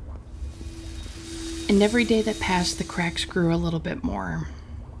 And every day that passed, the cracks grew a little bit more.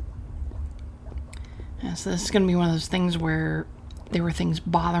 Yeah, so this is going to be one of those things where there were things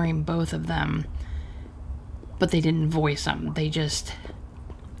bothering both of them, but they didn't voice them. They just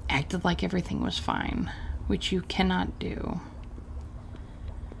acted like everything was fine, which you cannot do.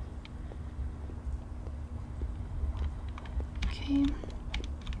 Okay.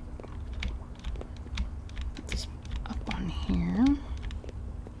 Put this up on here.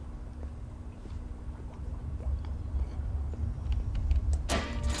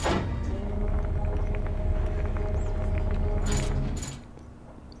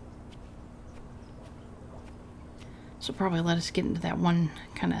 So probably let us get into that one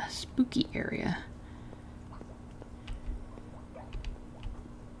kind of spooky area.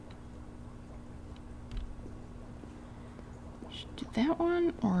 Should do that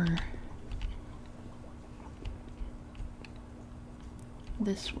one or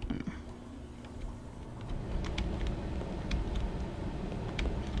this one.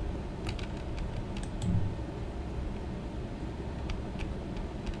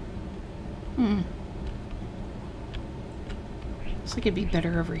 Looks like it'd be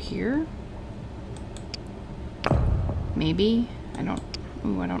better over here. Maybe. I don't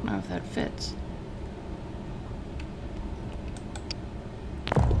know if that fits.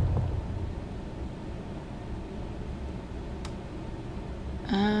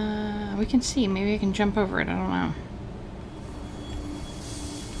 We can see. Maybe I can jump over it. I don't know.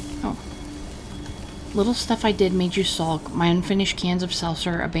 Oh. Little stuff I did made you sulk. My unfinished cans of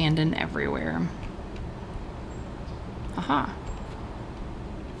seltzer abandoned everywhere. Aha.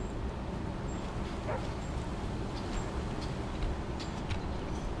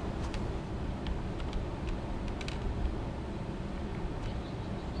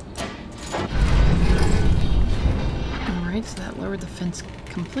 So that lowered the fence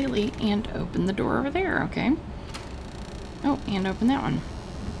completely and opened the door over there. Okay. Oh, and open that one.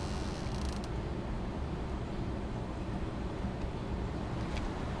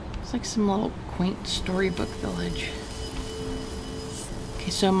 It's like some little quaint storybook village.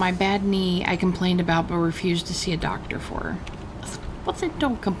 Okay, so my bad knee I complained about but refused to see a doctor for. What's it?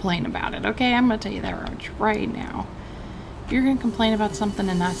 Don't complain about it, okay? I'm gonna tell you that much right now. You're gonna complain about something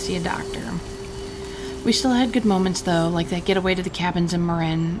and not see a doctor. We still had good moments, though, like that getaway to the cabins in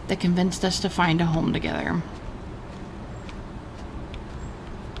Marin that convinced us to find a home together.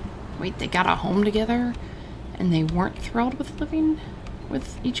 Wait, they got a home together? And they weren't thrilled with living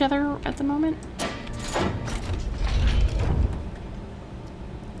with each other at the moment?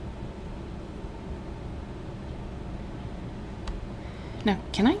 Now,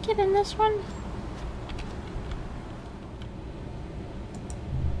 can I get in this one?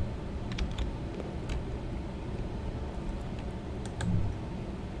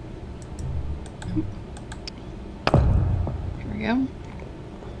 Go.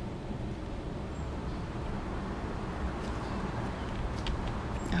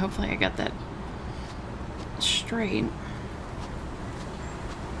 Hopefully I got that straight.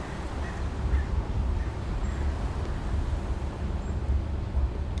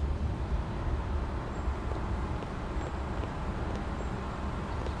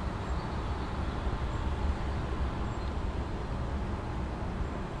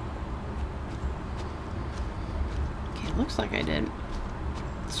 Looks like I did.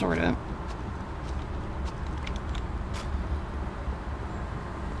 Sort of.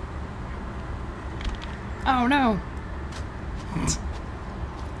 Oh no! I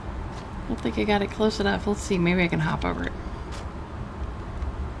don't think I got it close enough. Let's see, maybe I can hop over it.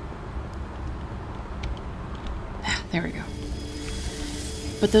 There we go.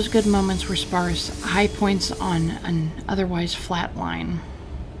 But those good moments were sparse, high points on an otherwise flat line.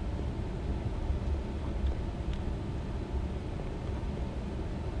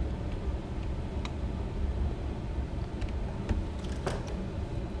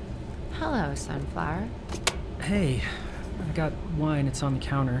 Hello, Sunflower. Hey, I got wine. It's on the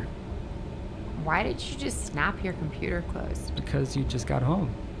counter. Why did you just snap your computer closed? Because you just got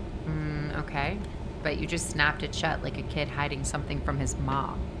home. Okay. But you just snapped it shut like a kid hiding something from his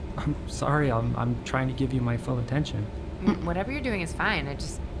mom. I'm sorry. I'm trying to give you my full attention. Whatever you're doing is fine. I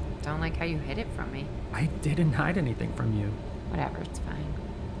just don't like how you hid it from me. I didn't hide anything from you. Whatever, it's fine.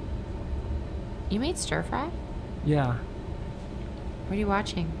 You made stir fry? Yeah. What are you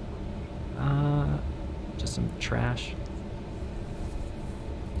watching? Just some trash.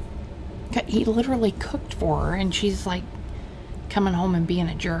 He literally cooked for her, and she's like coming home and being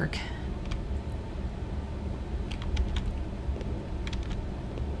a jerk.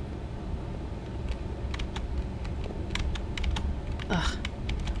 Ugh.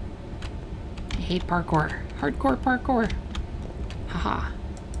 I hate parkour. Hardcore parkour. Haha.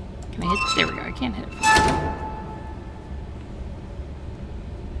 Can I hit? There we go. I can't hit it.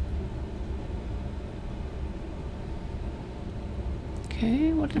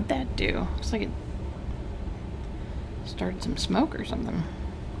 Okay, what did that do? Looks like it started some smoke or something.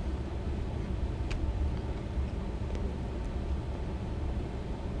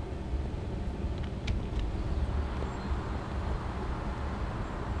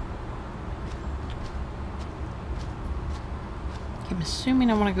 Okay, I'm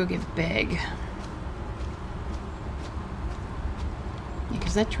assuming I want to go get big.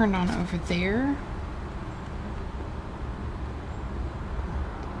 Because that turned on over there.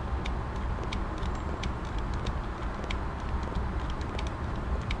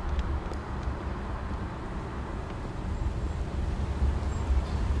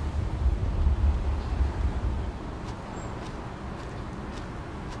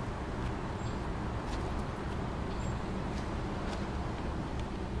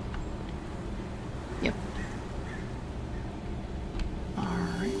 Yep.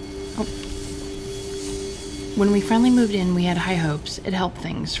 Alright. Oh. When we finally moved in, we had high hopes. It helped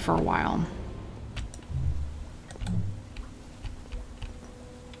things for a while.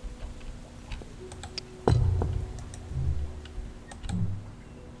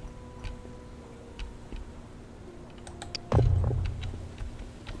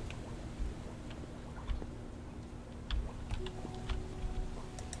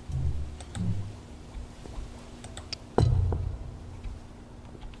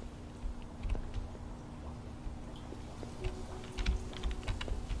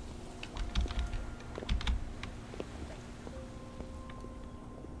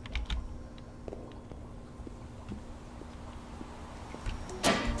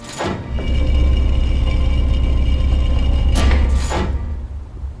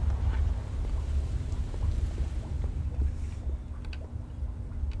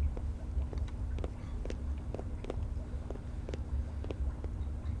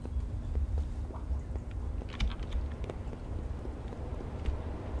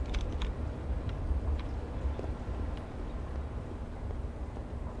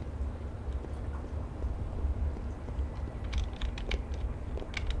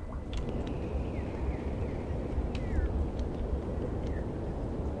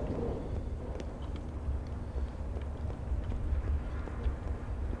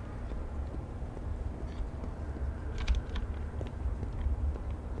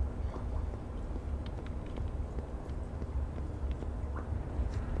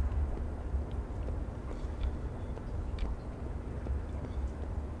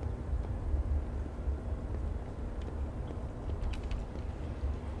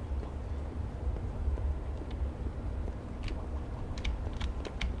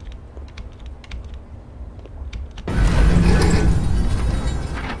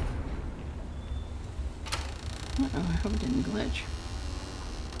 Uh-oh, I hope it didn't glitch.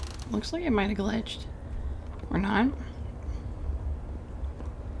 Looks like it might have glitched. Or not.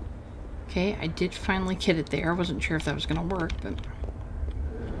 Okay, I did finally get it there. I wasn't sure if that was going to work, but...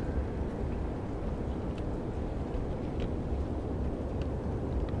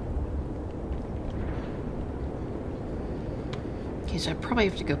 Okay, so I probably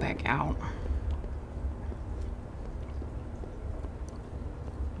have to go back out.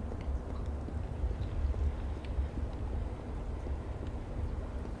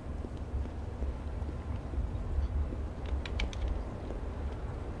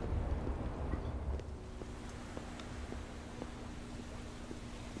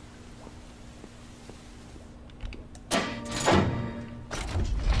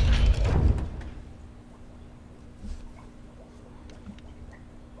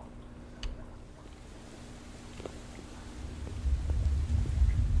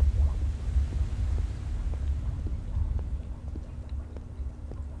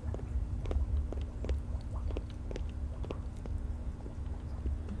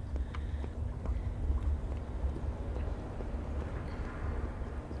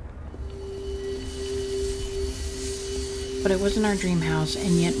 but it wasn't our dream house,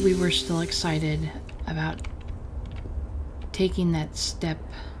 and yet we were still excited about taking that step.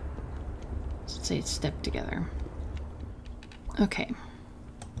 Let's say step together. Okay.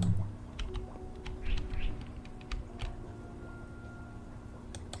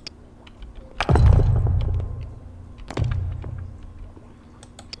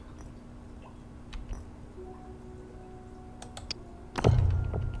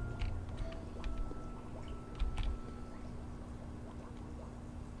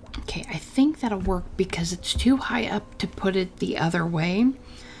 Okay, I think that'll work because it's too high up to put it the other way.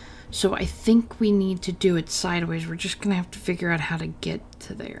 So I think we need to do it sideways. We're just gonna have to figure out how to get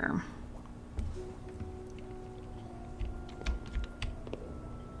to there.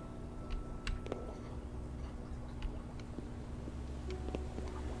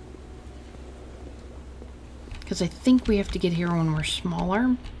 Because I think we have to get here when we're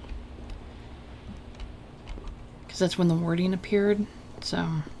smaller. Because that's when the wording appeared, so...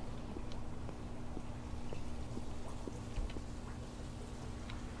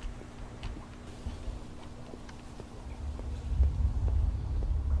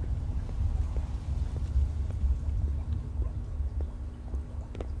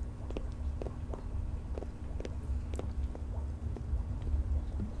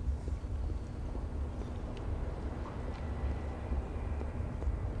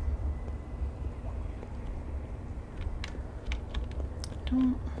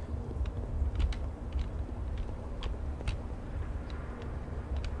 Don't...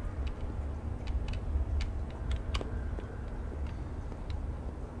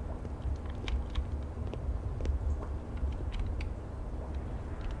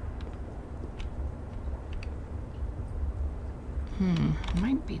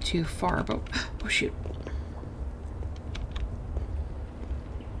 might be too far, but... oh, shoot.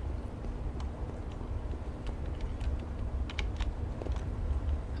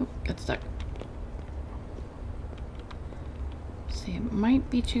 Oh, got stuck. See, it might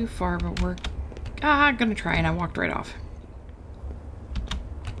be too far, but we're... gonna try, and I walked right off.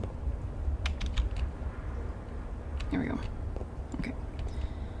 There we go. Okay.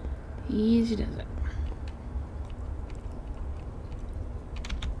 Easy does it.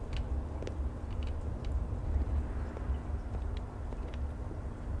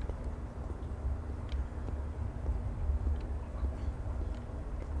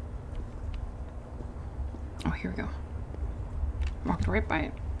 Oh, here we go. Walked right by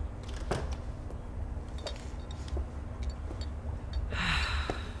it.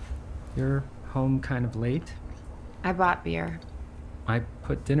 You're home kind of late. I bought beer. I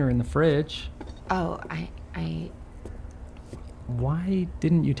put dinner in the fridge. Oh, Why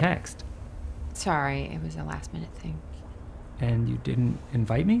didn't you text? sorry, it was a last minute thing. And you didn't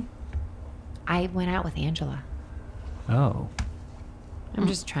invite me? I went out with Angela. Oh, I'm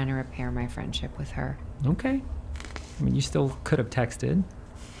just trying to repair my friendship with her. okay. I mean, you still could have texted.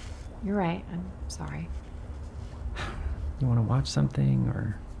 You're right. I'm sorry. You want to watch something,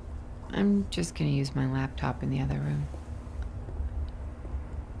 or... I'm just gonna use my laptop in the other room.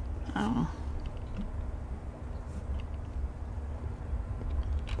 Oh.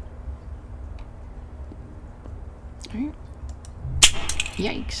 Alright.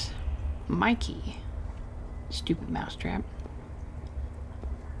 Yikes. My key. Stupid mousetrap.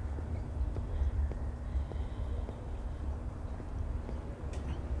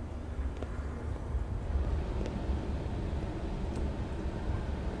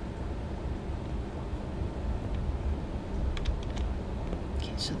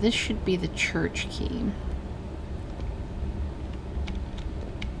 Okay, so this should be the church key.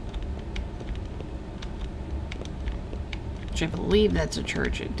 Which I believe that's a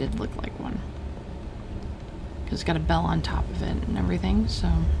church. It did look like one. Because it's got a bell on top of it and everything, so...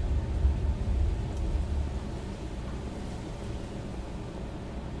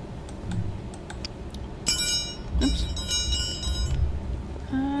 Oops.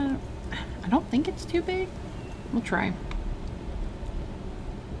 I don't think it's too big. We'll try.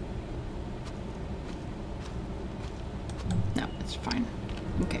 No, it's fine.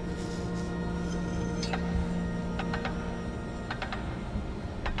 Okay.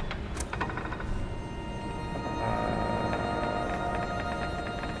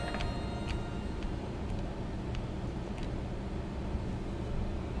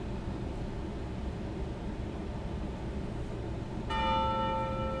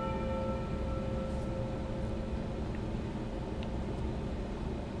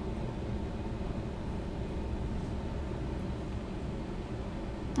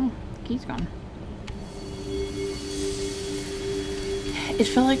 He's gone. It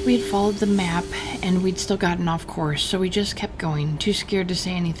felt like we had followed the map and we'd still gotten off course, so we just kept going, too scared to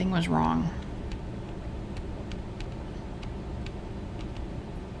say anything was wrong.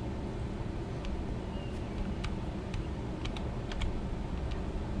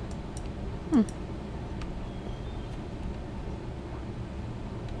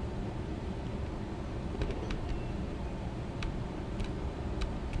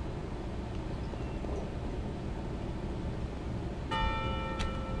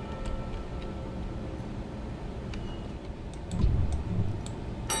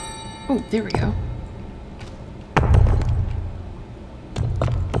 Oh, there we go.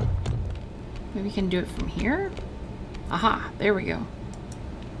 Maybe we can do it from here? Aha, there we go.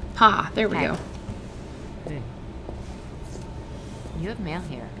 Ha, there we go. Hey. You have mail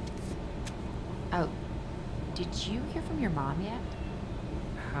here. Oh, did you hear from your mom yet?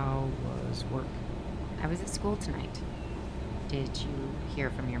 How was work? I was at school tonight. Did you hear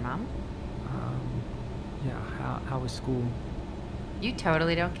from your mom? Yeah, how was school? You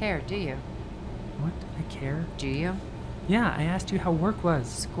totally don't care, do you? What? I care? Do you? Yeah, I asked you how work was.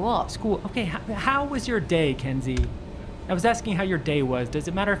 School. School. Okay, how was your day, Kenzie? I was asking how your day was. Does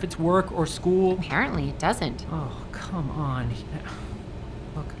it matter if it's work or school? Apparently it doesn't. Oh, come on.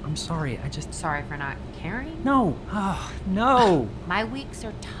 Look, I'm sorry. I just... Sorry for not caring? No. Oh, no. My weeks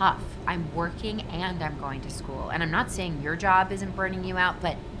are tough. I'm working and I'm going to school. And I'm not saying your job isn't burning you out,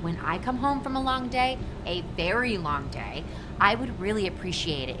 but when I come home from a long day, a very long day, I would really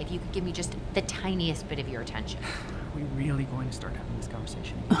appreciate it if you could give me just the tiniest bit of your attention. Are we really going to start having this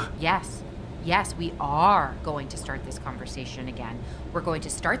conversation? Yes. Yes, we are going to start this conversation again. We're going to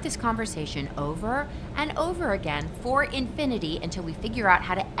start this conversation over and over again for infinity until we figure out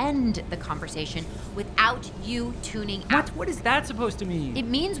how to end the conversation without you tuning out. What is that supposed to mean? It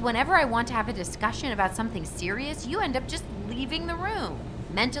means whenever I want to have a discussion about something serious, you end up just leaving the room,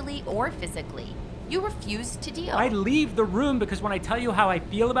 mentally or physically. You refuse to deal. I leave the room because when I tell you how I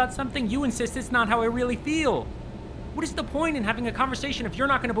feel about something, you insist it's not how I really feel. What is the point in having a conversation if you're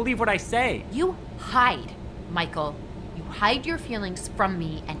not going to believe what I say? You hide, Michael. You hide your feelings from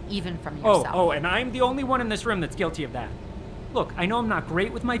me and even from yourself. Oh, and I'm the only one in this room that's guilty of that. Look, I know I'm not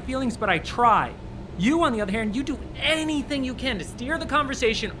great with my feelings, but I try. You, on the other hand, you do anything you can to steer the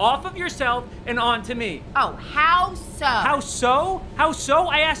conversation off of yourself and onto me. Oh, how so? How so? How so?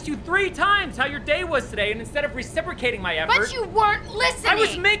 I asked you 3 times how your day was today, and instead of reciprocating my effort... But you weren't listening! I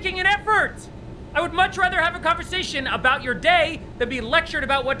was making an effort! I would much rather have a conversation about your day than be lectured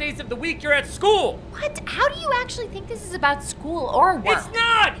about what days of the week you're at school. What? How do you actually think this is about school or work? It's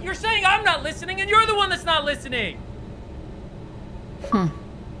not! You're saying I'm not listening, and you're the one that's not listening.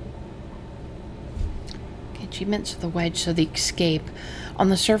 Achievements for the wedge, so the escape. On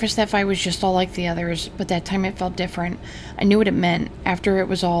the surface, that fight was just all like the others, but that time it felt different. I knew what it meant. After it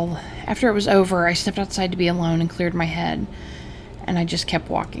was over, I stepped outside to be alone and cleared my head, and I just kept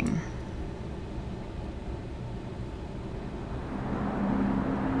walking.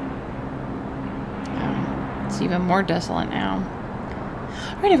 It's even more desolate now.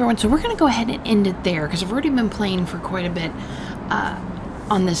 Alright everyone, so we're going to go ahead and end it there, because I've already been playing for quite a bit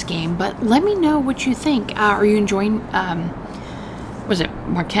on this game, but let me know what you think. Are you enjoying, was it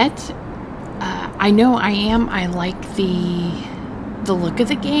Maquette? I know I am. I like the look of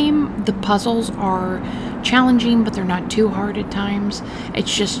the game. The puzzles are challenging, but they're not too hard at times.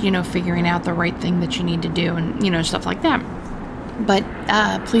 It's just, you know, figuring out the right thing that you need to do and, you know, stuff like that. But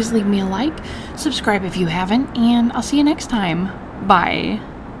please leave me a like, subscribe if you haven't, and I'll see you next time. Bye.